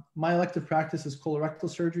 My elective practice is colorectal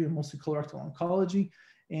surgery and mostly colorectal oncology,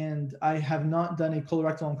 and I have not done a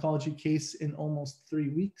colorectal oncology case in almost 3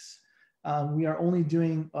 weeks. We are only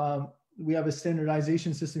doing, we have a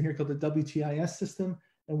standardization system here called the WTIS system,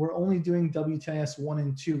 and we're only doing WTIS 1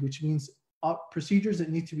 and 2, which means procedures that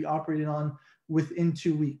need to be operated on within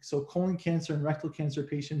 2 weeks. So colon cancer and rectal cancer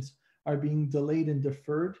patients are being delayed and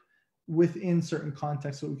deferred within certain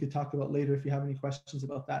contexts that we could talk about later if you have any questions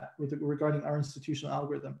about that regarding our institutional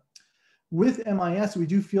algorithm. With MIS, we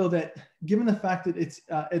do feel that given the fact that it's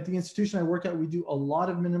at the institution I work at, we do a lot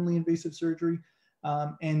of minimally invasive surgery.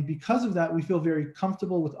 And because of that, we feel very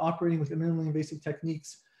comfortable with operating with minimally invasive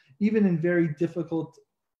techniques, even in very difficult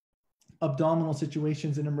abdominal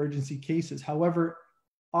situations in emergency cases. However,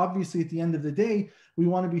 obviously, at the end of the day, we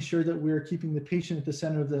want to be sure that we're keeping the patient at the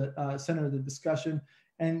center of the discussion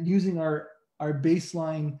and using our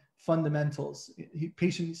baseline fundamentals: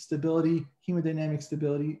 patient stability, hemodynamic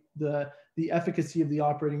stability, the efficacy of the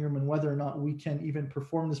operating room, and whether or not we can even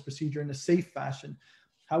perform this procedure in a safe fashion.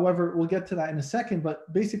 However, we'll get to that in a second,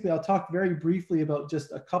 but basically I'll talk very briefly about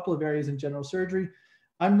just a couple of areas in general surgery.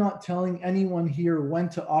 I'm not telling anyone here when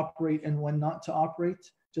to operate and when not to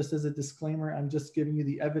operate. Just as a disclaimer, I'm just giving you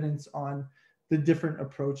the evidence on the different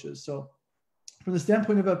approaches. So from the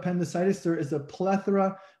standpoint of appendicitis, there is a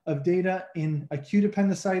plethora of data in acute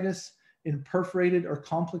appendicitis, in perforated or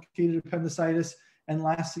complicated appendicitis, and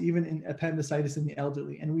lastly, even in appendicitis in the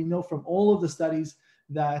elderly. And we know from all of the studies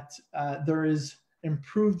that there is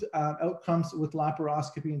improved outcomes with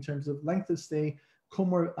laparoscopy in terms of length of stay,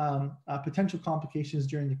 potential complications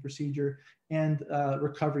during the procedure, and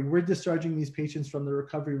recovery. We're discharging these patients from the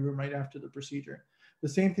recovery room right after the procedure. The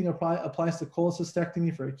same thing applies to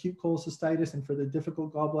cholecystectomy for acute cholecystitis and for the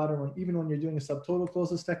difficult gallbladder. Even when you're doing a subtotal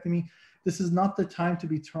cholecystectomy, this is not the time to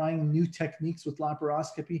be trying new techniques with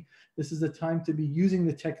laparoscopy. This is the time to be using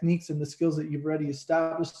the techniques and the skills that you've already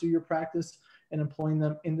established through your practice and employing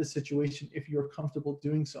them in this situation if you're comfortable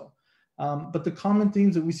doing so. But the common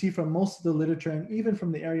themes that we see from most of the literature, and even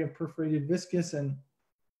from the area of perforated viscous and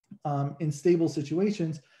in stable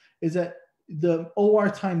situations, is that the OR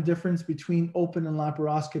time difference between open and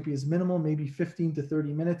laparoscopy is minimal, maybe 15 to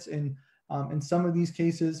 30 minutes. In some of these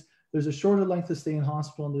cases, there's a shorter length of stay in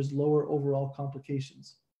hospital and there's lower overall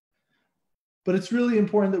complications. But it's really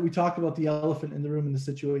important that we talk about the elephant in the room in the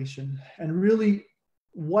situation, and really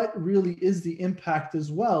what really is the impact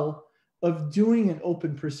as well of doing an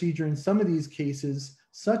open procedure in some of these cases,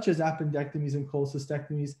 such as appendectomies and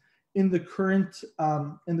cholecystectomies, in the current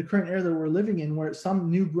era that we're living in, where some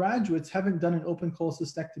new graduates haven't done an open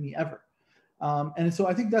cholecystectomy ever. And so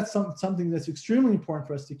I think that's something that's extremely important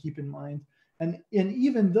for us to keep in mind. And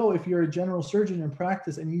even though if you're a general surgeon in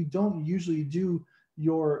practice and you don't usually do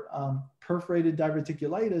your perforated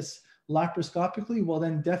diverticulitis laparoscopically, well,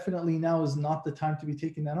 then definitely now is not the time to be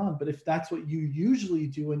taking that on. But if that's what you usually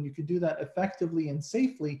do and you could do that effectively and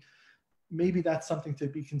safely, maybe that's something to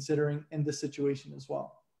be considering in this situation as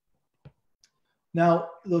well. Now,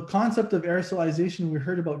 the concept of aerosolization we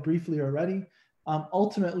heard about briefly already.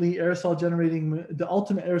 Ultimately, the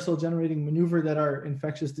ultimate aerosol generating maneuver that our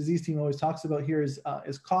infectious disease team always talks about here is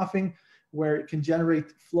coughing, where it can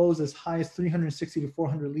generate flows as high as 360 to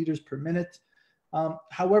 400 liters per minute.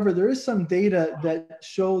 However, there is some data that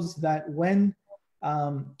shows that when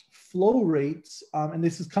flow rates, and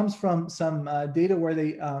this comes from some data where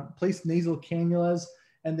they placed nasal cannulas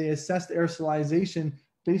and they assessed aerosolization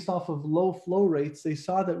based off of low flow rates, they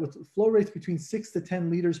saw that with flow rates between 6 to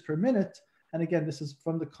 10 liters per minute, and again, this is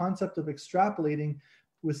from the concept of extrapolating,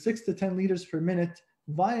 with 6 to 10 liters per minute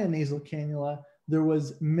via nasal cannula, there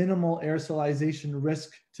was minimal aerosolization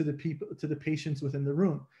risk to the patients within the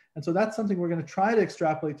room. And so that's something we're going to try to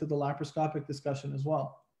extrapolate to the laparoscopic discussion as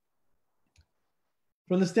well.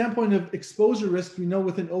 From the standpoint of exposure risk, we know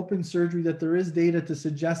within open surgery that there is data to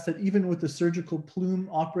suggest that even with the surgical plume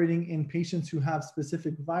operating in patients who have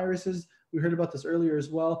specific viruses, we heard about this earlier as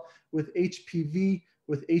well, with HPV,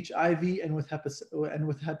 with HIV, and with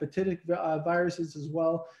hepatitic viruses as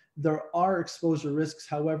well, there are exposure risks.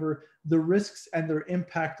 However, the risks and their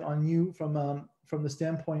impact on you from the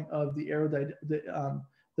standpoint of the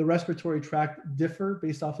respiratory tract differ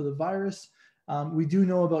based off of the virus. We do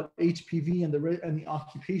know about HPV and the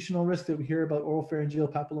occupational risk that we hear about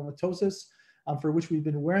oropharyngeal papillomatosis, for which we've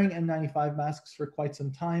been wearing N95 masks for quite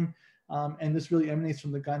some time. And this really emanates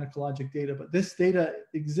from the gynecologic data. But this data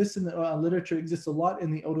exists in the literature, exists a lot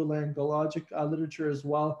in the otolaryngologic literature as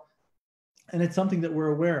well. And it's something that we're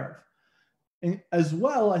aware of. And as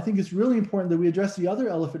well, I think it's really important that we address the other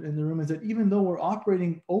elephant in the room, is that even though we're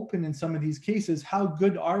operating open in some of these cases, how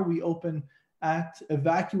good are we open at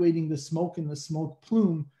evacuating the smoke and the smoke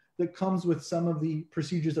plume that comes with some of the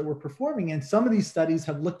procedures that we're performing? And some of these studies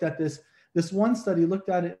have looked at this. This one study looked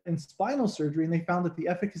at it in spinal surgery, and they found that the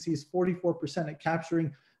efficacy is 44% at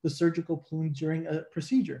capturing the surgical plume during a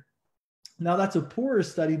procedure. Now that's a poorer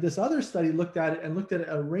study. This other study looked at it and looked at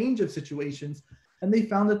a range of situations, and they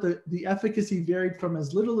found that the efficacy varied from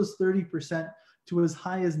as little as 30% to as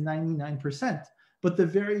high as 99%. But the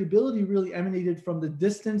variability really emanated from the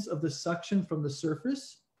distance of the suction from the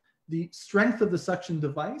surface, the strength of the suction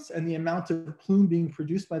device, and the amount of plume being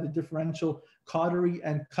produced by the differential cautery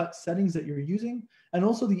and cut settings that you're using, and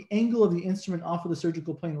also the angle of the instrument off of the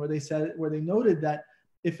surgical plane, where they noted that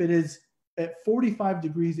if it is at 45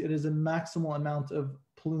 degrees, it is a maximal amount of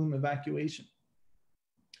plume evacuation.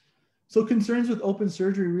 So concerns with open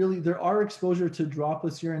surgery, really, there are exposure to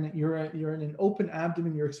droplets. You're in an open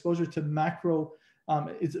abdomen, your exposure to macro,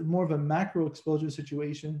 it's more of a macro exposure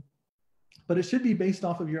situation, but it should be based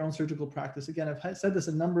off of your own surgical practice. Again, I've said this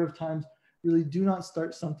a number of times, really do not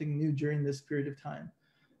start something new during this period of time.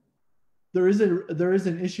 There is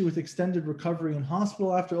an issue with extended recovery in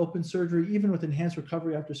hospital after open surgery, even with enhanced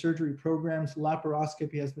recovery after surgery programs.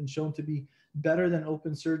 Laparoscopy has been shown to be better than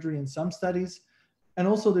open surgery in some studies. And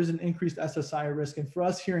also there's an increased SSI risk. And for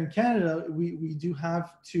us here in Canada, we do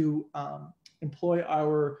have to employ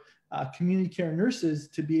our community care nurses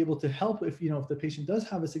to be able to help if the patient does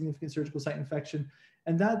have a significant surgical site infection.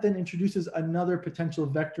 And that then introduces another potential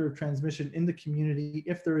vector of transmission in the community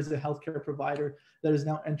if there is a healthcare provider that is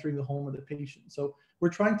now entering the home of the patient. So we're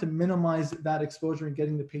trying to minimize that exposure and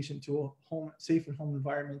getting the patient to a home, safe and home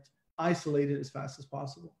environment, isolated as fast as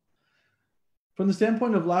possible. From the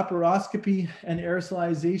standpoint of laparoscopy and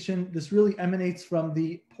aerosolization, this really emanates from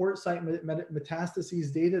the port site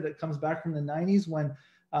metastases data that comes back from the 90s when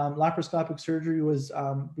laparoscopic surgery was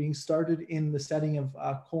being started in the setting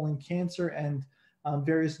of colon cancer and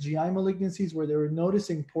various GI malignancies, where they were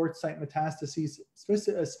noticing port site metastases,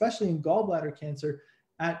 especially in gallbladder cancer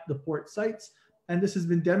at the port sites. And this has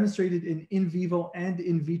been demonstrated in vivo and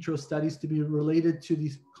in vitro studies to be related to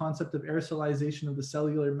the concept of aerosolization of the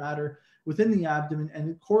cellular matter within the abdomen. And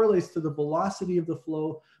it correlates to the velocity of the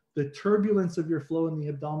flow, the turbulence of your flow in the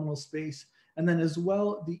abdominal space, and then as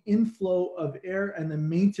well, the inflow of air and the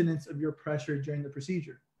maintenance of your pressure during the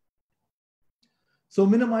procedure. So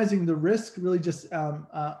minimizing the risk, really just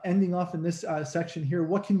ending off in this section here,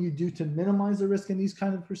 what can you do to minimize the risk in these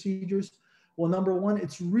kind of procedures? Well, number one,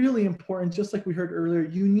 it's really important, just like we heard earlier,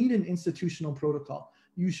 you need an institutional protocol.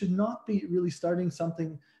 You should not be really starting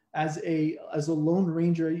something as a lone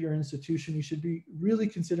ranger at your institution. You should be really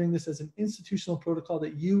considering this as an institutional protocol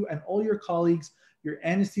that you and all your colleagues, your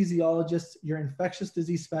anesthesiologists, your infectious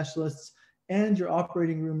disease specialists, and your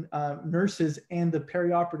operating room nurses and the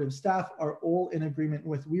perioperative staff are all in agreement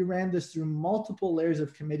with. We ran this through multiple layers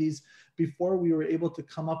of committees before we were able to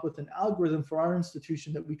come up with an algorithm for our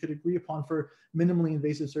institution that we could agree upon for minimally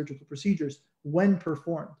invasive surgical procedures when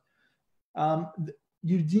performed.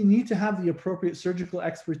 You need to have the appropriate surgical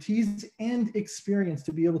expertise and experience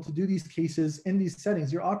to be able to do these cases in these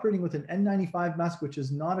settings. You're operating with an N95 mask, which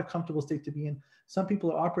is not a comfortable state to be in. Some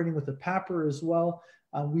people are operating with a PAPR as well.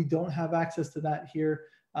 We don't have access to that here.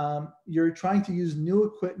 You're trying to use new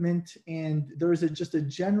equipment, and there is just a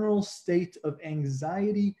general state of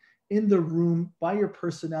anxiety in the room by your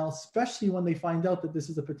personnel, especially when they find out that this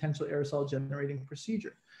is a potential aerosol generating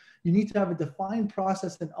procedure. You need to have a defined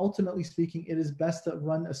process, and ultimately speaking, it is best to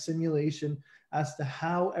run a simulation as to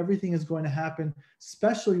how everything is going to happen,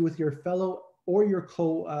 especially with your fellow or your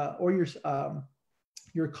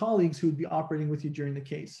your colleagues who would be operating with you during the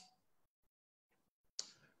case.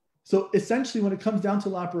 So essentially, when it comes down to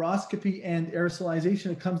laparoscopy and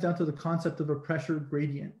aerosolization, it comes down to the concept of a pressure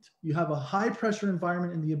gradient. You have a high pressure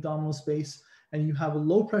environment in the abdominal space, and you have a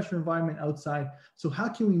low pressure environment outside. So how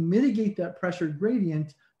can we mitigate that pressure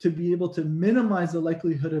gradient to be able to minimize the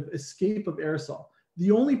likelihood of escape of aerosol?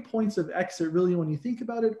 The only points of exit, really, when you think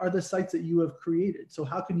about it, are the sites that you have created. So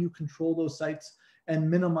how can you control those sites and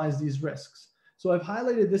minimize these risks? So I've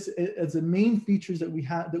highlighted this as the main features that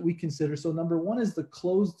we consider. So number one is the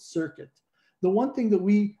closed circuit. The one thing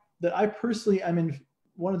that I personally am in,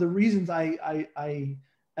 one of the reasons I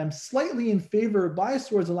am slightly in favor of bias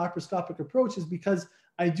towards a laparoscopic approach is because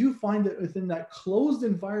I do find that within that closed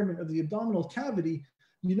environment of the abdominal cavity,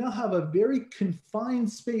 you now have a very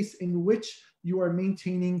confined space in which you are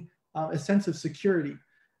maintaining a sense of security.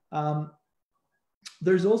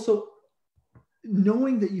 There's also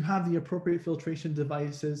knowing that you have the appropriate filtration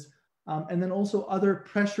devices, and then also other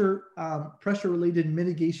pressure-related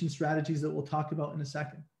mitigation strategies that we'll talk about in a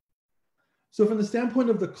second. So from the standpoint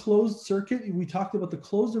of the closed circuit, we talked about the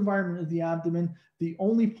closed environment of the abdomen. The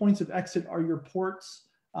only points of exit are your ports.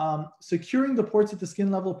 Securing the ports at the skin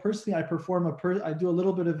level, personally, I do a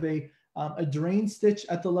little bit of a drain stitch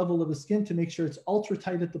at the level of the skin to make sure it's ultra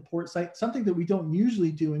tight at the port site, something that we don't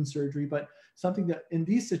usually do in surgery, but something that in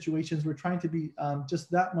these situations, we're trying to be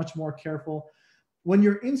just that much more careful. When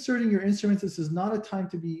you're inserting your instruments, this is not a time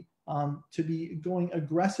to be going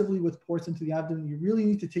aggressively with ports into the abdomen. You really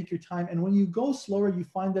need to take your time. And when you go slower, you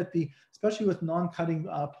find that especially with non-cutting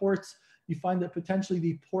ports, you find that potentially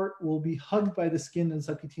the port will be hugged by the skin and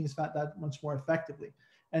subcutaneous fat that much more effectively,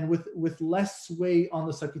 and with less sway on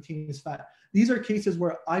the subcutaneous fat. These are cases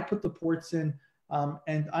where I put the ports in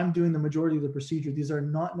and I'm doing the majority of the procedure. These are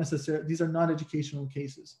not educational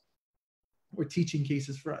cases. or teaching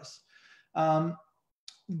cases for us.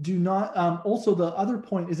 Do not, also the other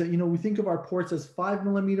point is that, you know, we think of our ports as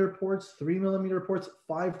 5mm ports, 3mm ports,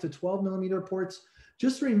 5 to 12mm ports.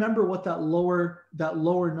 Just remember what that lower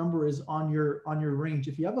number is on your range.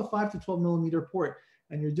 If you have a 5 to 12mm port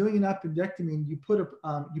and you're doing an appendectomy and you put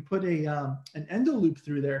an endoloop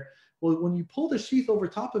through there, well, when you pull the sheath over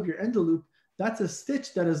top of your endoloop, that's a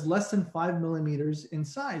stitch that is less than 5mm in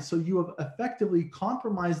size. So you have effectively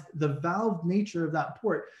compromised the valve nature of that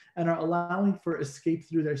port and are allowing for escape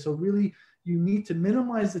through there. So really, you need to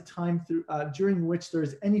minimize the time through, during which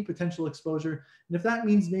there's any potential exposure. And if that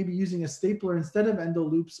means maybe using a stapler instead of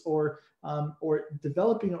endoloops, or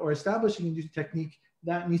developing or establishing a new technique,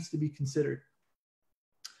 that needs to be considered.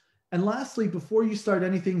 And lastly, before you start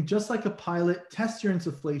anything, just like a pilot, test your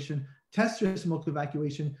insufflation, test your smoke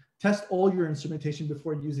evacuation, test all your instrumentation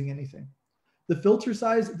before using anything. The filter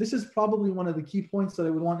size, this is probably one of the key points that I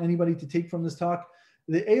would want anybody to take from this talk.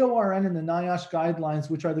 The AORN and the NIOSH guidelines,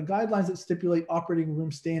 which are the guidelines that stipulate operating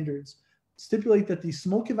room standards, stipulate that the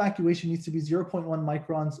smoke evacuation needs to be 0.1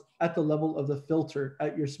 microns at the level of the filter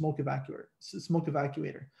at your smoke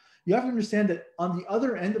evacuator. You have to understand that on the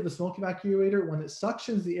other end of the smoke evacuator, when it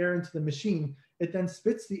suctions the air into the machine, it then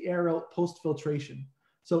spits the air out post-filtration.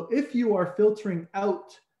 So if you are filtering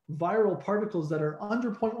out viral particles that are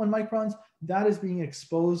under 0.1 microns, that is being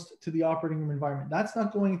exposed to the operating room environment. That's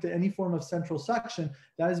not going into any form of central suction.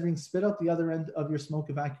 That is being spit out the other end of your smoke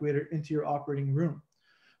evacuator into your operating room.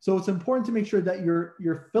 So it's important to make sure that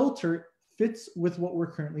your filter fits with what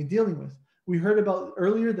we're currently dealing with. We heard about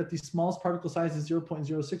earlier that the smallest particle size is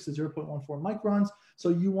 0.06 to 0.14 microns. So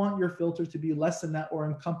you want your filter to be less than that or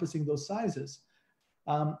encompassing those sizes.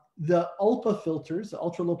 The ULPA filters, the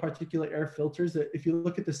ultra low particulate air filters, that if you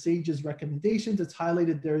look at the SAGES recommendations, it's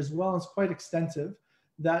highlighted there as well. It's quite extensive,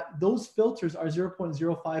 that those filters are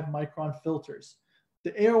 0.05 micron filters.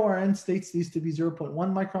 The AORN states these to be 0.1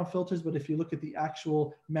 micron filters, but if you look at the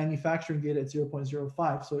actual manufacturing data, it's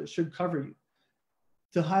 0.05, so it should cover you.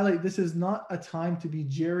 To highlight, this is not a time to be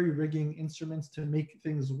jerry-rigging instruments to make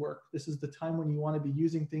things work. This is the time when you want to be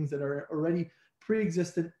using things that are already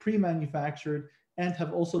pre-existent, pre-manufactured, and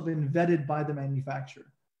have also been vetted by the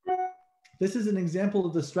manufacturer. This is an example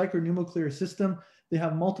of the Stryker pneumoclear system. They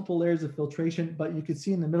have multiple layers of filtration, but you can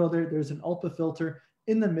see in the middle there, there's an ULPA filter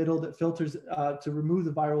in the middle that filters to remove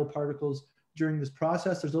the viral particles during this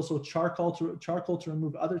process. There's also charcoal to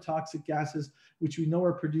remove other toxic gases, which we know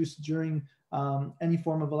are produced during any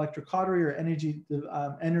form of electrocautery or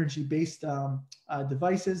energy-based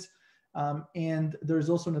devices. And there's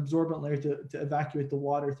also an absorbent layer to evacuate the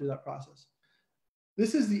water through that process.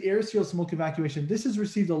 This is the air seal smoke evacuation. This has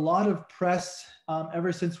received a lot of press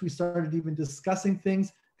ever since we started even discussing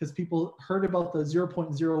things, because people heard about the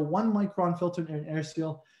 0.01 micron filter in an air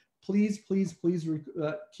seal. Please, please, please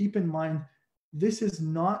keep in mind, this is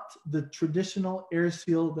not the traditional air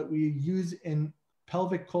seal that we use in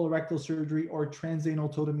pelvic colorectal surgery or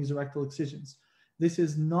transanal totomesorectal excisions. This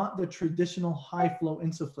is not the traditional high flow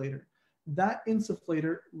insufflator. That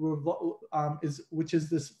insufflator, which is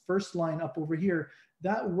this first line up over here,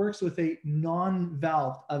 that works with a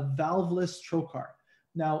non-valved, a valveless trocar.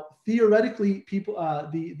 Now, theoretically, people,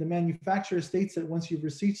 the manufacturer states that once you've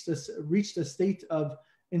reached a state of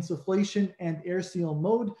insufflation and air seal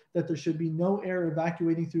mode, that there should be no air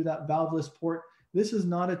evacuating through that valveless port. This is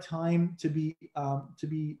not a time to be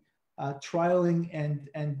trialing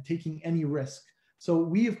and taking any risk. So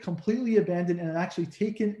we have completely abandoned and actually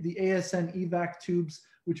taken the ASN evac tubes,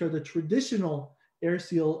 which are the traditional air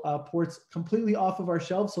seal ports, completely off of our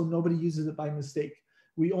shelves, so nobody uses it by mistake.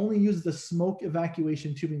 We only use the smoke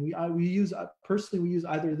evacuation tubing. We use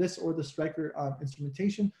either this or the Stryker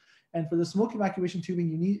instrumentation. And for the smoke evacuation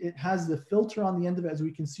tubing, it has the filter on the end of it, as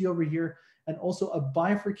we can see over here, and also a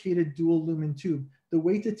bifurcated dual lumen tube. The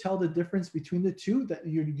way to tell the difference between the two, that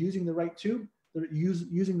you're using the right tube,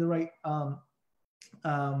 using the right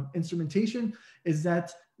instrumentation, is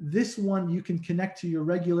that this one you can connect to your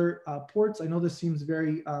regular ports. I know this seems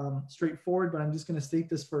very straightforward, but I'm just going to state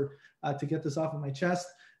this to get this off of my chest.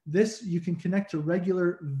 This you can connect to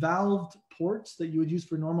regular valved ports that you would use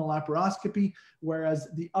for normal laparoscopy, whereas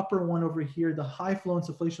the upper one over here, the high flow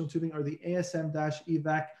insufflational tubing, or the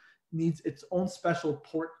ASM-evac, needs its own special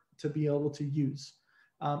port to be able to use.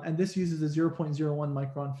 And this uses a 0.01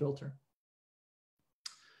 micron filter.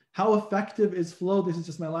 How effective is flow? This is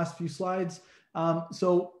just my last few slides.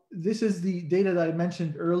 So this is the data that I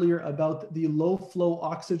mentioned earlier about the low flow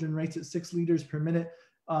oxygen rates at 6 liters per minute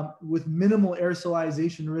with minimal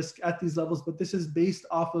aerosolization risk at these levels, but this is based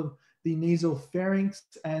off of the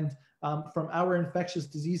nasopharynx and from our infectious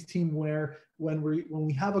disease team, where when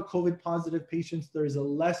we have a COVID positive patient, there is a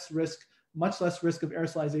much less risk of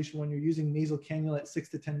aerosolization when you're using nasal cannula at 6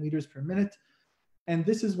 to 10 liters per minute. And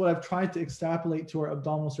this is what I've tried to extrapolate to our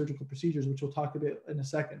abdominal surgical procedures, which we'll talk about in a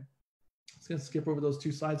second. I'm just going to skip over those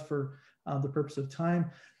 2 slides for the purpose of time.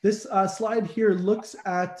 This slide here looks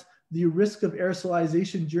at the risk of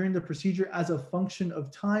aerosolization during the procedure as a function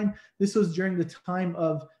of time. This was during the time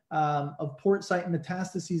of port site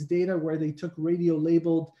metastases data, where they took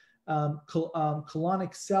radio-labeled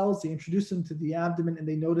colonic cells, they introduced them to the abdomen, and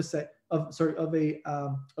they noticed that of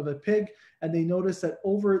a pig, and they noticed that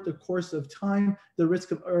over the course of time, the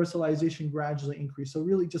risk of aerosolization gradually increased. So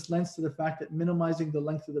really just lends to the fact that minimizing the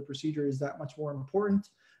length of the procedure is that much more important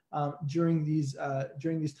during these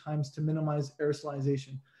times to minimize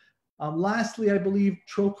aerosolization. Lastly, I believe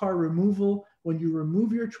trocar removal. When you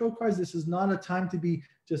remove your trocars, this is not a time to be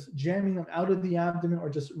just jamming them out of the abdomen or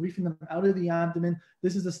just reefing them out of the abdomen.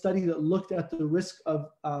 This is a study that looked at the risk of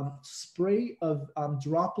spray of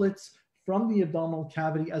droplets from the abdominal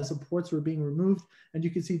cavity as the ports were being removed. And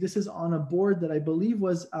you can see this is on a board that I believe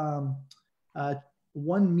was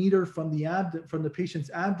 1 meter from the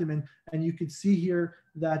patient's abdomen, and you can see here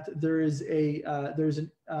that there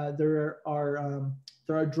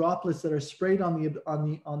are droplets that are sprayed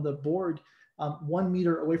on the board 1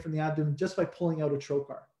 meter away from the abdomen just by pulling out a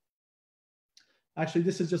trocar. Actually,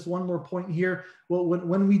 this is just one more point here. Well,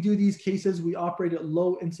 when we do these cases, we operate at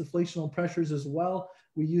low insufflational pressures as well.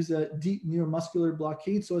 We use a deep neuromuscular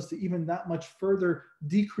blockade so as to even that much further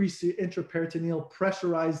decrease the intraperitoneal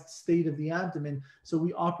pressurized state of the abdomen. So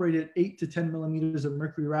we operate at 8 to 10 millimeters of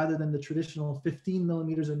mercury rather than the traditional 15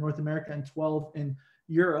 millimeters in North America and 12 in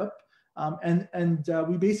Europe.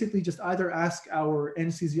 We basically just either ask our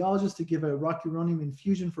anesthesiologist to give a rocuronium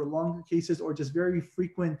infusion for longer cases, or just very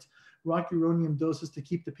frequent rocuronium doses to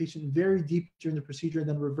keep the patient very deep during the procedure, and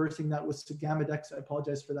then reversing that with Sagamidex. I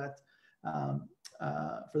apologize for that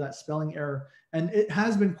spelling error. And it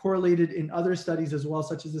has been correlated in other studies as well,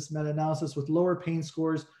 such as this meta-analysis, with lower pain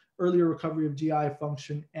scores, earlier recovery of GI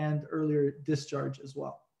function, and earlier discharge as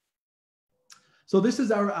well. So this is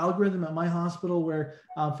our algorithm at my hospital, where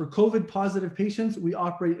for COVID positive patients, we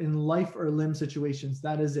operate in life or limb situations.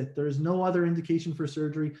 That is it. There is no other indication for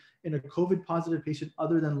surgery in a COVID positive patient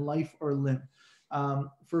other than life or limb.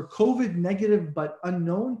 For COVID negative but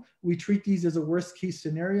unknown, we treat these as a worst case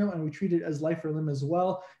scenario, and we treat it as life or limb as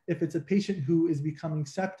well. If it's a patient who is becoming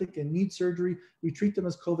septic and needs surgery, we treat them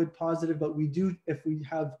as COVID positive, but if we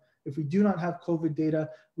do not have COVID data,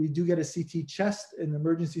 we do get a CT chest in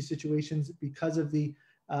emergency situations because of the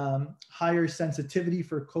higher sensitivity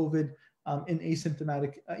for COVID even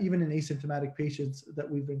in asymptomatic patients that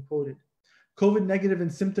we've been quoted. COVID negative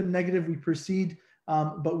and symptom negative, we proceed,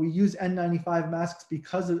 but we use N95 masks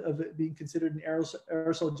because of it being considered an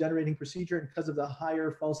aerosol generating procedure, and because of the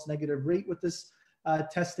higher false negative rate with this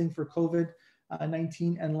testing for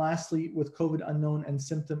COVID-19. And lastly, with COVID unknown and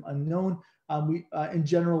symptom unknown, we in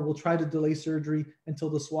general will try to delay surgery until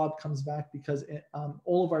the swab comes back, because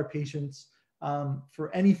all of our patients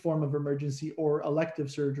for any form of emergency or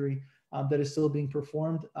elective surgery that is still being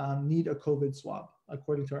performed need a COVID swab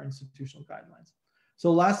according to our institutional guidelines.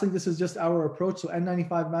 So lastly, this is just our approach. So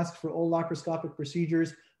N95 masks for all laparoscopic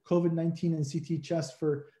procedures, COVID-19 and CT chest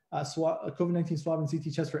for COVID-19 swab and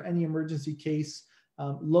CT chest for any emergency case,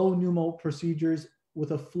 low pneumo procedures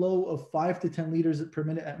with a flow of 5 to 10 liters per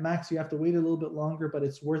minute at max. You have to wait a little bit longer, but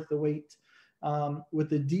it's worth the wait, with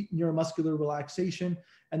the deep neuromuscular relaxation.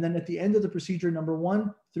 And then at the end of the procedure, number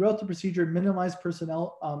one, throughout the procedure, minimize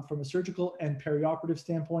personnel from a surgical and perioperative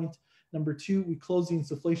standpoint. Number two, we close the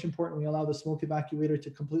insufflation port and we allow the smoke evacuator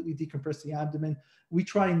to completely decompress the abdomen. We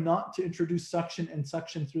try not to introduce suction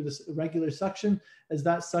through this regular suction, as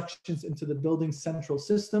that suctions into the building's central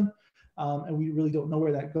system. And we really don't know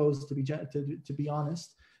where that goes, to be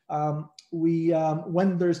honest.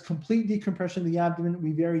 When there's complete decompression of the abdomen,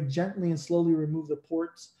 we very gently and slowly remove the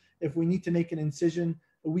ports. If we need to make an incision,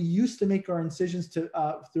 we used to make our incisions through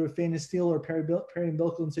a phalansteal or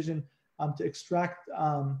periumbilical incision to extract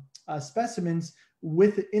specimens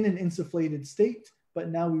in an insufflated state, but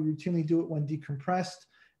now we routinely do it when decompressed.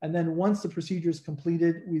 And then once the procedure is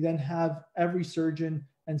completed, we then have every surgeon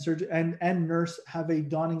and nurse have a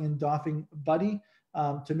donning and doffing buddy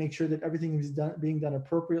to make sure that everything is being done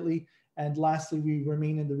appropriately. And lastly, we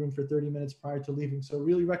remain in the room for 30 minutes prior to leaving. So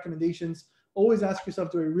really recommendations, always ask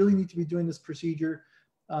yourself, do I really need to be doing this procedure?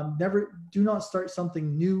 Do not start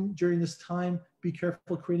something new during this time. Be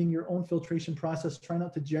careful creating your own filtration process. Try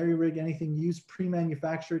not to jerry-rig anything. Use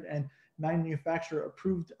pre-manufactured and manufacturer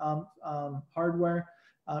approved hardware.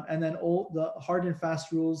 And then all the hard and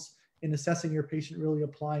fast rules in assessing your patient really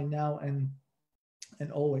apply now and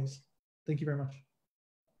always. Thank you very much.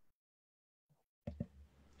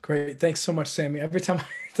 Great. Thanks so much, Sammy. Every time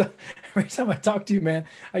I talk to you, man,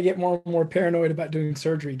 I get more and more paranoid about doing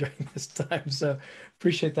surgery during this time. So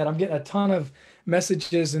appreciate that. I'm getting a ton of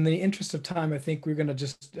messages. In the interest of time, I think we're going to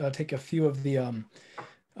just take a few of the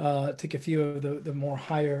more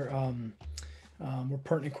higher, more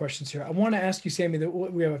pertinent questions here. I want to ask you, Sammy, that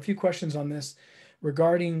we have a few questions on this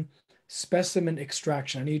regarding specimen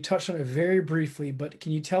extraction. I know you touched on it very briefly, but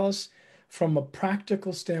can you tell us from a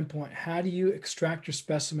practical standpoint, how do you extract your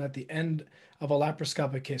specimen at the end of a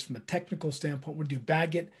laparoscopic case? From a technical standpoint, would you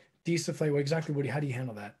bag it, desufflate? How do you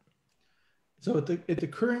handle that? So at the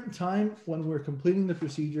current time, when we're completing the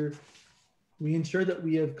procedure, we ensure that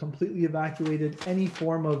we have completely evacuated any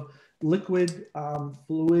form of liquid,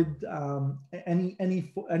 fluid,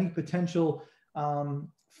 any potential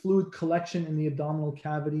fluid collection in the abdominal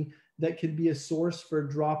cavity that could be a source for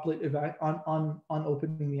droplet on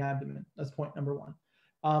opening the abdomen. That's point number one.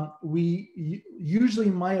 Usually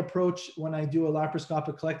my approach when I do a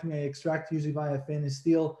laparoscopic colectomy, I extract usually via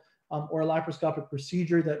phanestoel, or a laparoscopic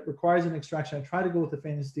procedure that requires an extraction. I try to go with the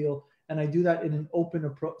phanestoel, and I do that in an open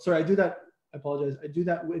approach. Sorry, I do that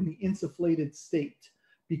in the insufflated state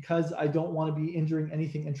because I don't want to be injuring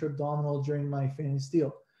anything intra-abdominal during my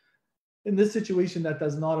phanestoel. In this situation, that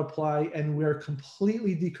does not apply, and we're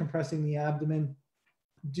completely decompressing the abdomen.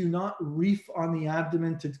 Do not reef on the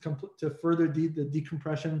abdomen to further the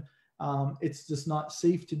decompression. It's just not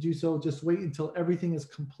safe to do so. Just wait until everything is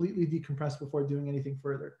completely decompressed before doing anything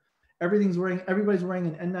further. Everybody's wearing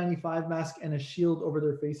an N95 mask and a shield over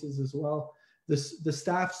their faces as well. The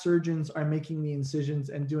staff surgeons are making the incisions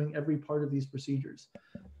and doing every part of these procedures.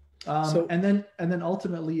 And then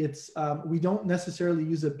ultimately it's, we don't necessarily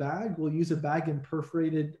use a bag. We'll use a bag in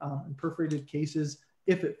perforated cases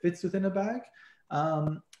if it fits within a bag.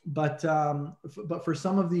 But for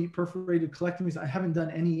some of the perforated colectomies, I haven't done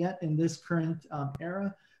any yet in this current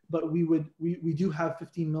era, but we do have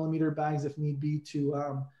 15 millimeter bags if need be,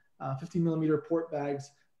 to 15 millimeter port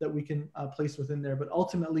bags that we can place within there. But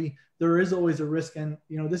ultimately there is always a risk. And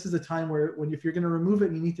this is a time where if you're going to remove it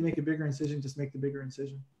and you need to make a bigger incision, just make the bigger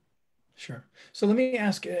incision. Sure. So let me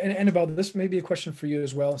ask, and about this may be a question for you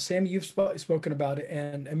as well. Sam, you've spoken about it,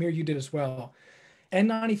 and Amir, you did as well.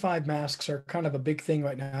 N95 masks are kind of a big thing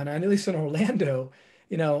right now. And at least in Orlando,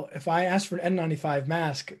 if I ask for an N95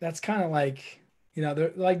 mask, that's kind of like,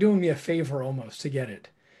 they're like doing me a favor almost to get it.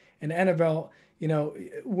 And Annabelle, you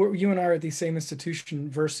and I are at the same institution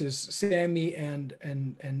versus Sammy and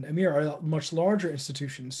Amir are a much larger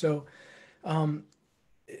institution. So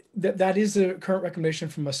that is a current recommendation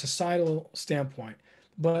from a societal standpoint.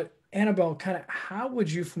 But Annabelle, kind of how would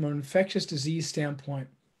you, from an infectious disease standpoint,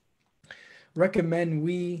 recommend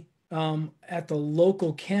we at the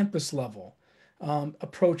local campus level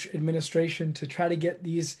approach administration to try to get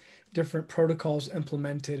these different protocols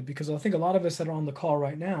implemented? Because I think a lot of us that are on the call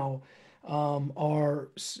right now are,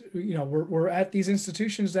 we're at these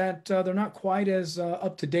institutions that they're not quite as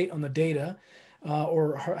up to date on the data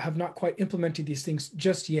or have not quite implemented these things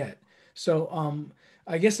just yet. So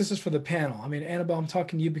I guess this is for the panel. I mean, Annabelle, I'm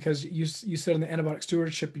talking to you because you sit on the antibiotic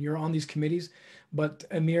stewardship and you're on these committees, but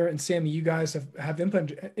Amir and Sammy, you guys have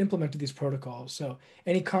implemented these protocols. So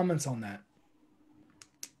any comments on that?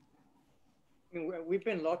 I mean, we've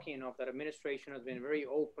been lucky enough that administration has been very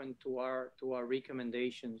open to our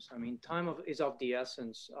recommendations. I mean, time is of the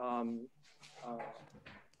essence.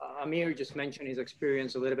 Amir just mentioned his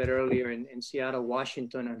experience a little bit earlier in Seattle,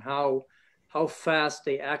 Washington, and how fast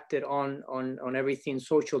they acted on everything,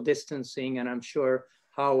 social distancing, and I'm sure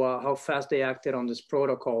how fast they acted on these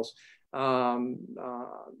protocols. From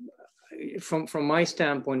my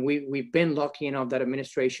standpoint, we've been lucky enough that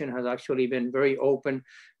administration has actually been very open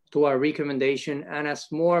to our recommendation, and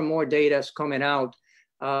as more and more data is coming out,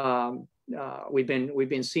 we've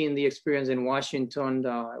been seeing the experience in Washington.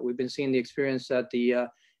 We've been seeing the experience at the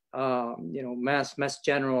Mass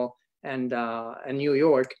General and New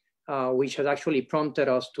York, which has actually prompted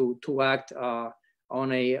us to act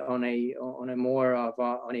on a more of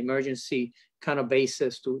an emergency kind of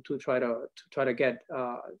basis to try to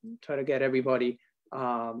get everybody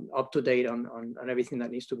up to date on everything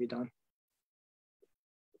that needs to be done.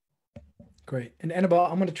 Great. And Annabelle,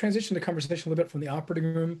 I'm going to transition the conversation a little bit from the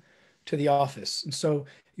operating room to the office. And so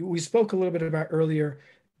we spoke a little bit about earlier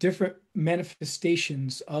different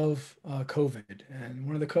manifestations of COVID. And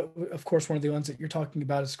one of the ones that you're talking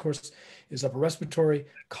about is, of course, is upper respiratory,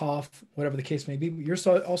 cough, whatever the case may be. But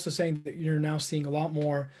you're also saying that you're now seeing a lot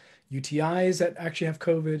more UTIs that actually have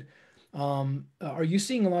COVID, Are you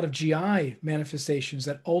seeing a lot of GI manifestations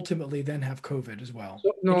that ultimately then have COVID as well?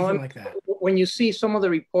 So, no, Anything like that? when you see some of the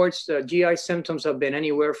reports, GI symptoms have been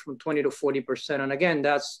anywhere from 20 to 40%. And again,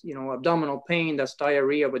 that's, abdominal pain, that's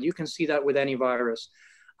diarrhea, but you can see that with any virus.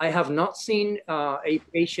 I have not seen a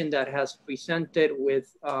patient that has presented with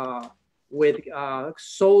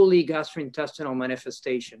solely gastrointestinal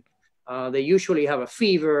manifestation. They usually have a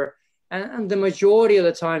fever, and the majority of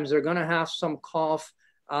the times they're going to have some cough.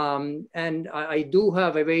 And I do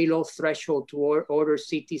have a very low threshold to order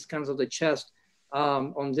CT scans of the chest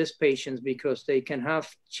on these patients, because they can have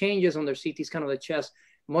changes on their CT scan of the chest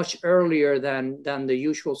much earlier than the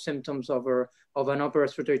usual symptoms of an upper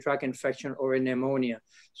respiratory tract infection or a pneumonia.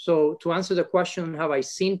 So to answer the question, have I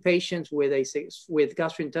seen patients with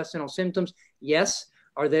gastrointestinal symptoms? Yes.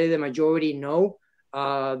 Are they the majority? No.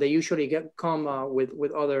 They usually come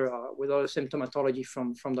with other symptomatology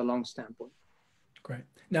from the lung standpoint. Great.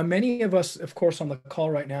 Now, many of us, of course, on the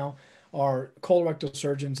call right now are colorectal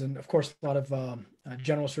surgeons, and of course, a lot of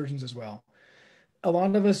general surgeons as well. A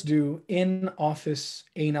lot of us do in-office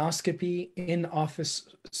anoscopy, in-office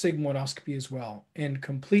sigmoidoscopy as well, and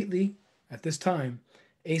completely, at this time,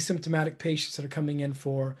 asymptomatic patients that are coming in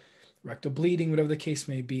for rectal bleeding, whatever the case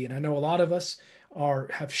may be. And I know a lot of us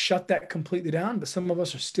have shut that completely down, but some of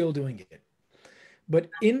us are still doing it. But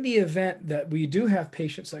in the event that we do have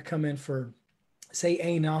patients that come in for, say,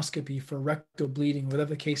 anoscopy for rectal bleeding,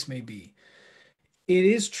 whatever the case may be, it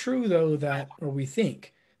is true, though, or we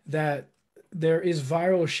think that there is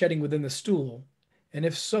viral shedding within the stool. And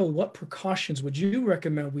if so, what precautions would you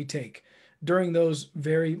recommend we take during those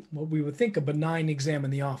what we would think a benign exam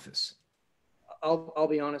in the office? I'll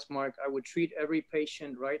be honest, Mark, I would treat every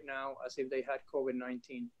patient right now as if they had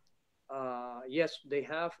COVID-19. Yes,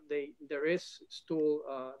 there is stool,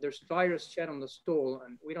 there's virus shed on the stool,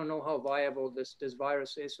 and we don't know how viable this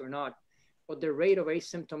virus is or not, but the rate of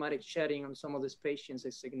asymptomatic shedding on some of these patients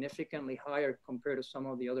is significantly higher compared to some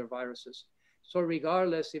of the other viruses. So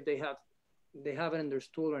regardless if they have it in their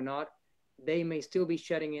stool or not, they may still be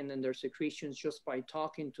shedding in their secretions just by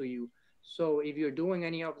talking to you. So if you're doing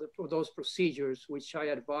any of those procedures, which I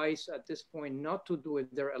advise at this point not to do if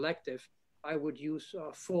they're elective, I would use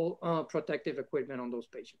full protective equipment on those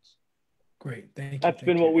patients. Great, thank you. That's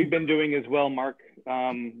been what we've been doing as well, Mark.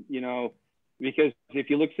 Because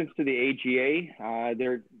if you look since to the AGA,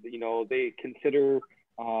 they consider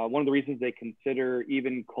one of the reasons they consider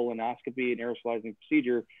even colonoscopy an aerosolizing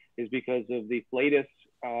procedure is because of the flatus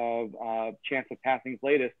chance of passing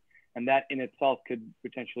flatus, and that in itself could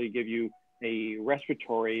potentially give you a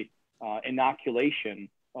respiratory inoculation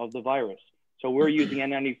of the virus. So we're using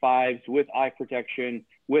N95s with eye protection,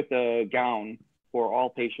 with a gown for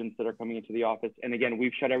all patients that are coming into the office. And again,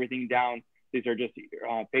 we've shut everything down. These are just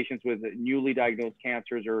patients with newly diagnosed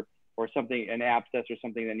cancers or something, an abscess or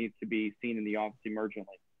something that needs to be seen in the office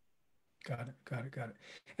emergently. Got it.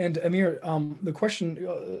 And Amir, the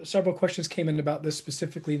question, several questions came in about this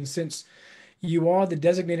specifically, and since you are the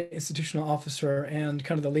designated institutional officer and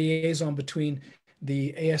kind of the liaison between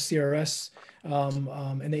the ASCRS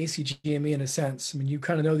and the ACGME in a sense, I mean, you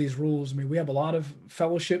kind of know these rules. I mean, we have a lot of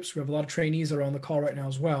fellowships, we have a lot of trainees that are on the call right now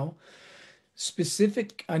as well.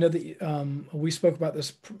 I know that we spoke about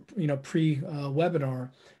this, pre-webinar,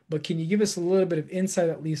 but can you give us a little bit of insight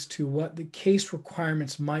at least to what the case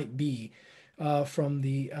requirements might be from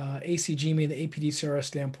the ACGME and the APDCRS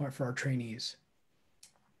standpoint for our trainees?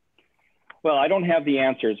 Well, I don't have the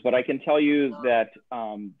answers, but I can tell you that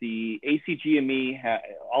the ACGME,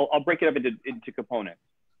 I'll break it up into components.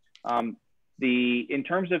 In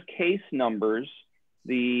terms of case numbers,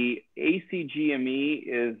 the ACGME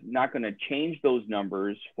is not going to change those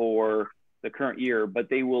numbers for the current year, but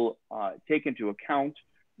they will take into account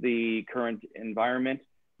the current environment.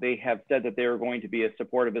 They have said that they're going to be as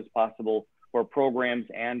supportive as possible for programs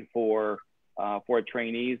and for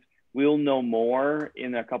trainees. We'll know more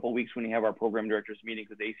in a couple of weeks when we have our program directors meeting,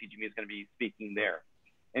 because the ACGME is going to be speaking there.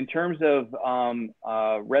 In terms of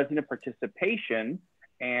resident participation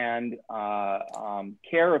and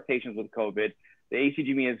care of patients with COVID, the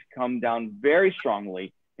ACGME has come down very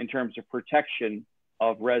strongly in terms of protection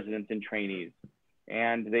of residents and trainees.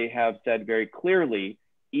 And they have said very clearly,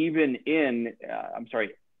 even in,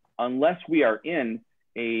 unless we are in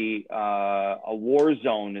a war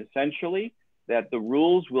zone, essentially, that the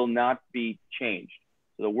rules will not be changed.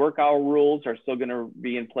 So the work hour rules are still going to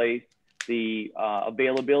be in place. The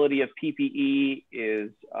availability of PPE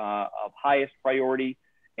is of highest priority,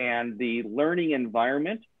 and the learning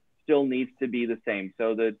environment still needs to be the same.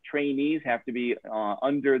 So the trainees have to be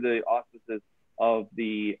under the auspices of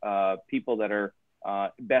the people that are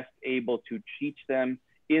best able to teach them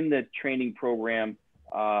in the training program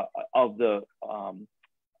of the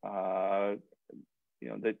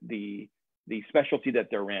the specialty that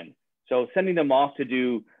they're in. So sending them off to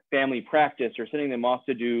do family practice or sending them off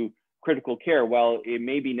to do critical care, while it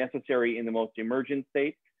may be necessary in the most emergent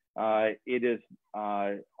state, it is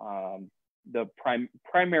the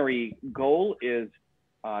primary goal is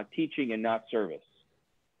teaching and not service.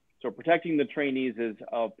 So protecting the trainees is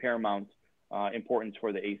of paramount importance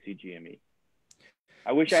for the ACGME.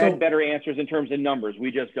 I wish I had better answers in terms of numbers.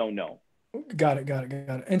 We just don't know. Got it.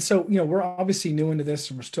 And so, we're obviously new into this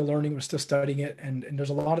and we're still learning, we're still studying it, and there's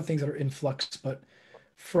a lot of things that are in flux, but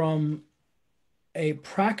from a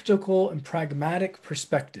practical and pragmatic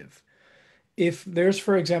perspective, if there's,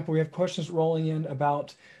 for example, we have questions rolling in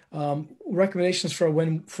about recommendations for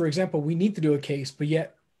when, for example, we need to do a case, but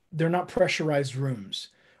yet they're not pressurized rooms.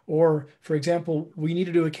 Or, for example, we need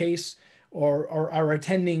to do a case, or our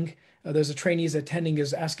attending, there's a trainee's attending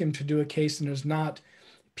is asking him to do a case and there's not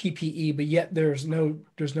PPE, but yet there's no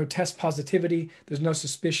test positivity, there's no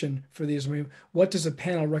suspicion for these. What does a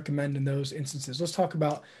panel recommend in those instances? Let's talk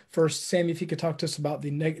about first, Sammy, if you could talk to us about the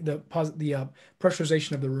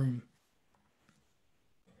pressurization of the room.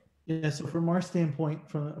 Yeah, so from our standpoint,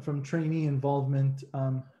 from trainee involvement,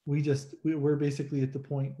 we're basically at the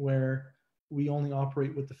point where we only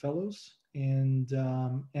operate with the fellows and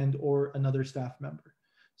or another staff member.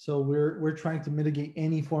 So we're trying to mitigate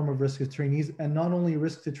any form of risk to trainees, and not only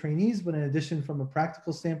risk to trainees, but in addition, from a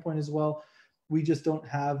practical standpoint as well, we just don't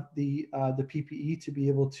have the PPE to be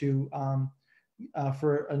able to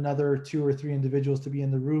for another 2 or 3 individuals to be in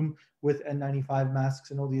the room with N95 masks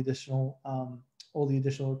and all the additional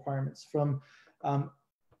requirements. From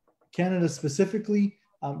Canada specifically,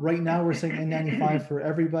 right now we're saying N95 for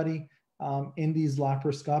everybody in these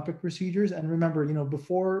laparoscopic procedures. And remember,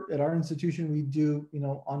 before at our institution, we do,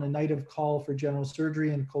 on a night of call for general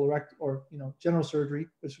surgery and colorectal, or, general surgery,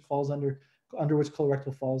 which falls under which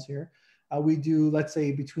colorectal falls here. We do, let's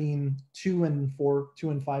say, between 2 and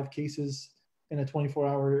 5 cases in a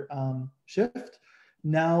 24-hour shift.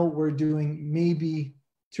 Now we're doing maybe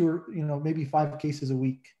 2 or, maybe 5 cases a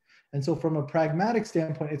week. And so from a pragmatic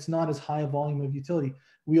standpoint, it's not as high a volume of utility.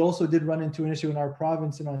 We also did run into an issue in our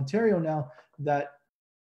province in Ontario now that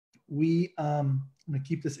I'm going to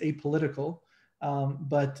keep this apolitical,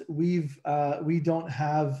 but we don't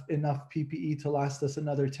have enough PPE to last us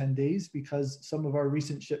another 10 days because some of our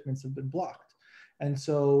recent shipments have been blocked. And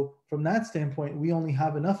so from that standpoint, we only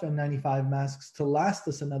have enough N95 masks to last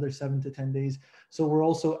us another 7 to 10 days. So we're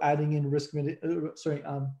also adding in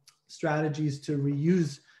strategies to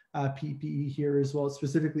reuse PPE here as well,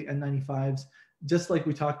 specifically N95s, just like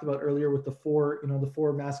we talked about earlier with the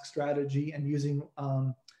 4 mask strategy and using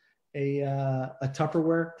a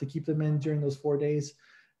Tupperware to keep them in during those 4 days.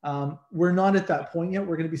 We're not at that point yet.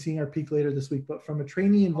 We're going to be seeing our peak later this week, but from a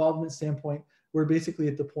trainee involvement standpoint, we're basically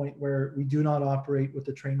at the point where we do not operate with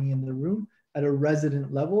the trainee in the room. At a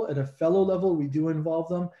resident level, at a fellow level, we do involve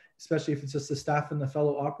them, especially if it's just the staff and the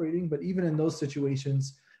fellow operating. But even in those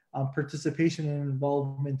situations, participation and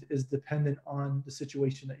involvement is dependent on the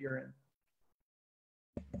situation that you're in.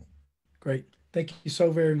 Great. Thank you so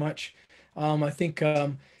very much. I think,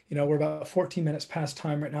 we're about 14 minutes past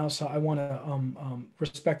time right now, so I want to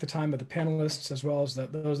respect the time of the panelists as well as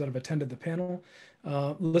those that have attended the panel.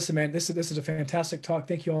 Listen, man, this is a fantastic talk.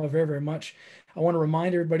 Thank you all very, very much. I want to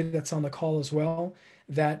remind everybody that's on the call as well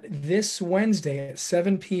that this Wednesday at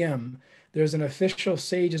 7 p.m., there's an official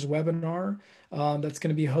SAGES webinar that's going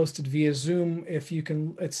to be hosted via Zoom. If you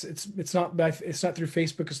can, it's not through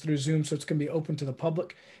Facebook, it's through Zoom, so it's going to be open to the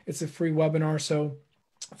public. It's a free webinar, so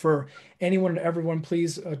for anyone and everyone,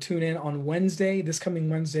 please tune in on Wednesday, this coming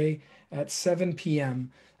Wednesday at 7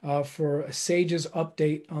 p.m. For a SAGES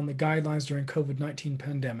update on the guidelines during COVID-19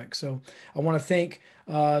 pandemic. So I want to thank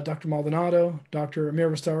Dr. Maldonado, Dr. Amir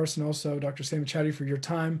Vastaris, and also Dr. Sam Chatty for your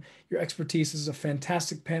time, your expertise. This is a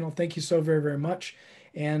fantastic panel. Thank you so very, very much.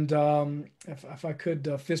 And if I could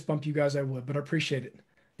fist bump you guys, I would, but I appreciate it.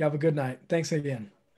 You have a good night. Thanks again.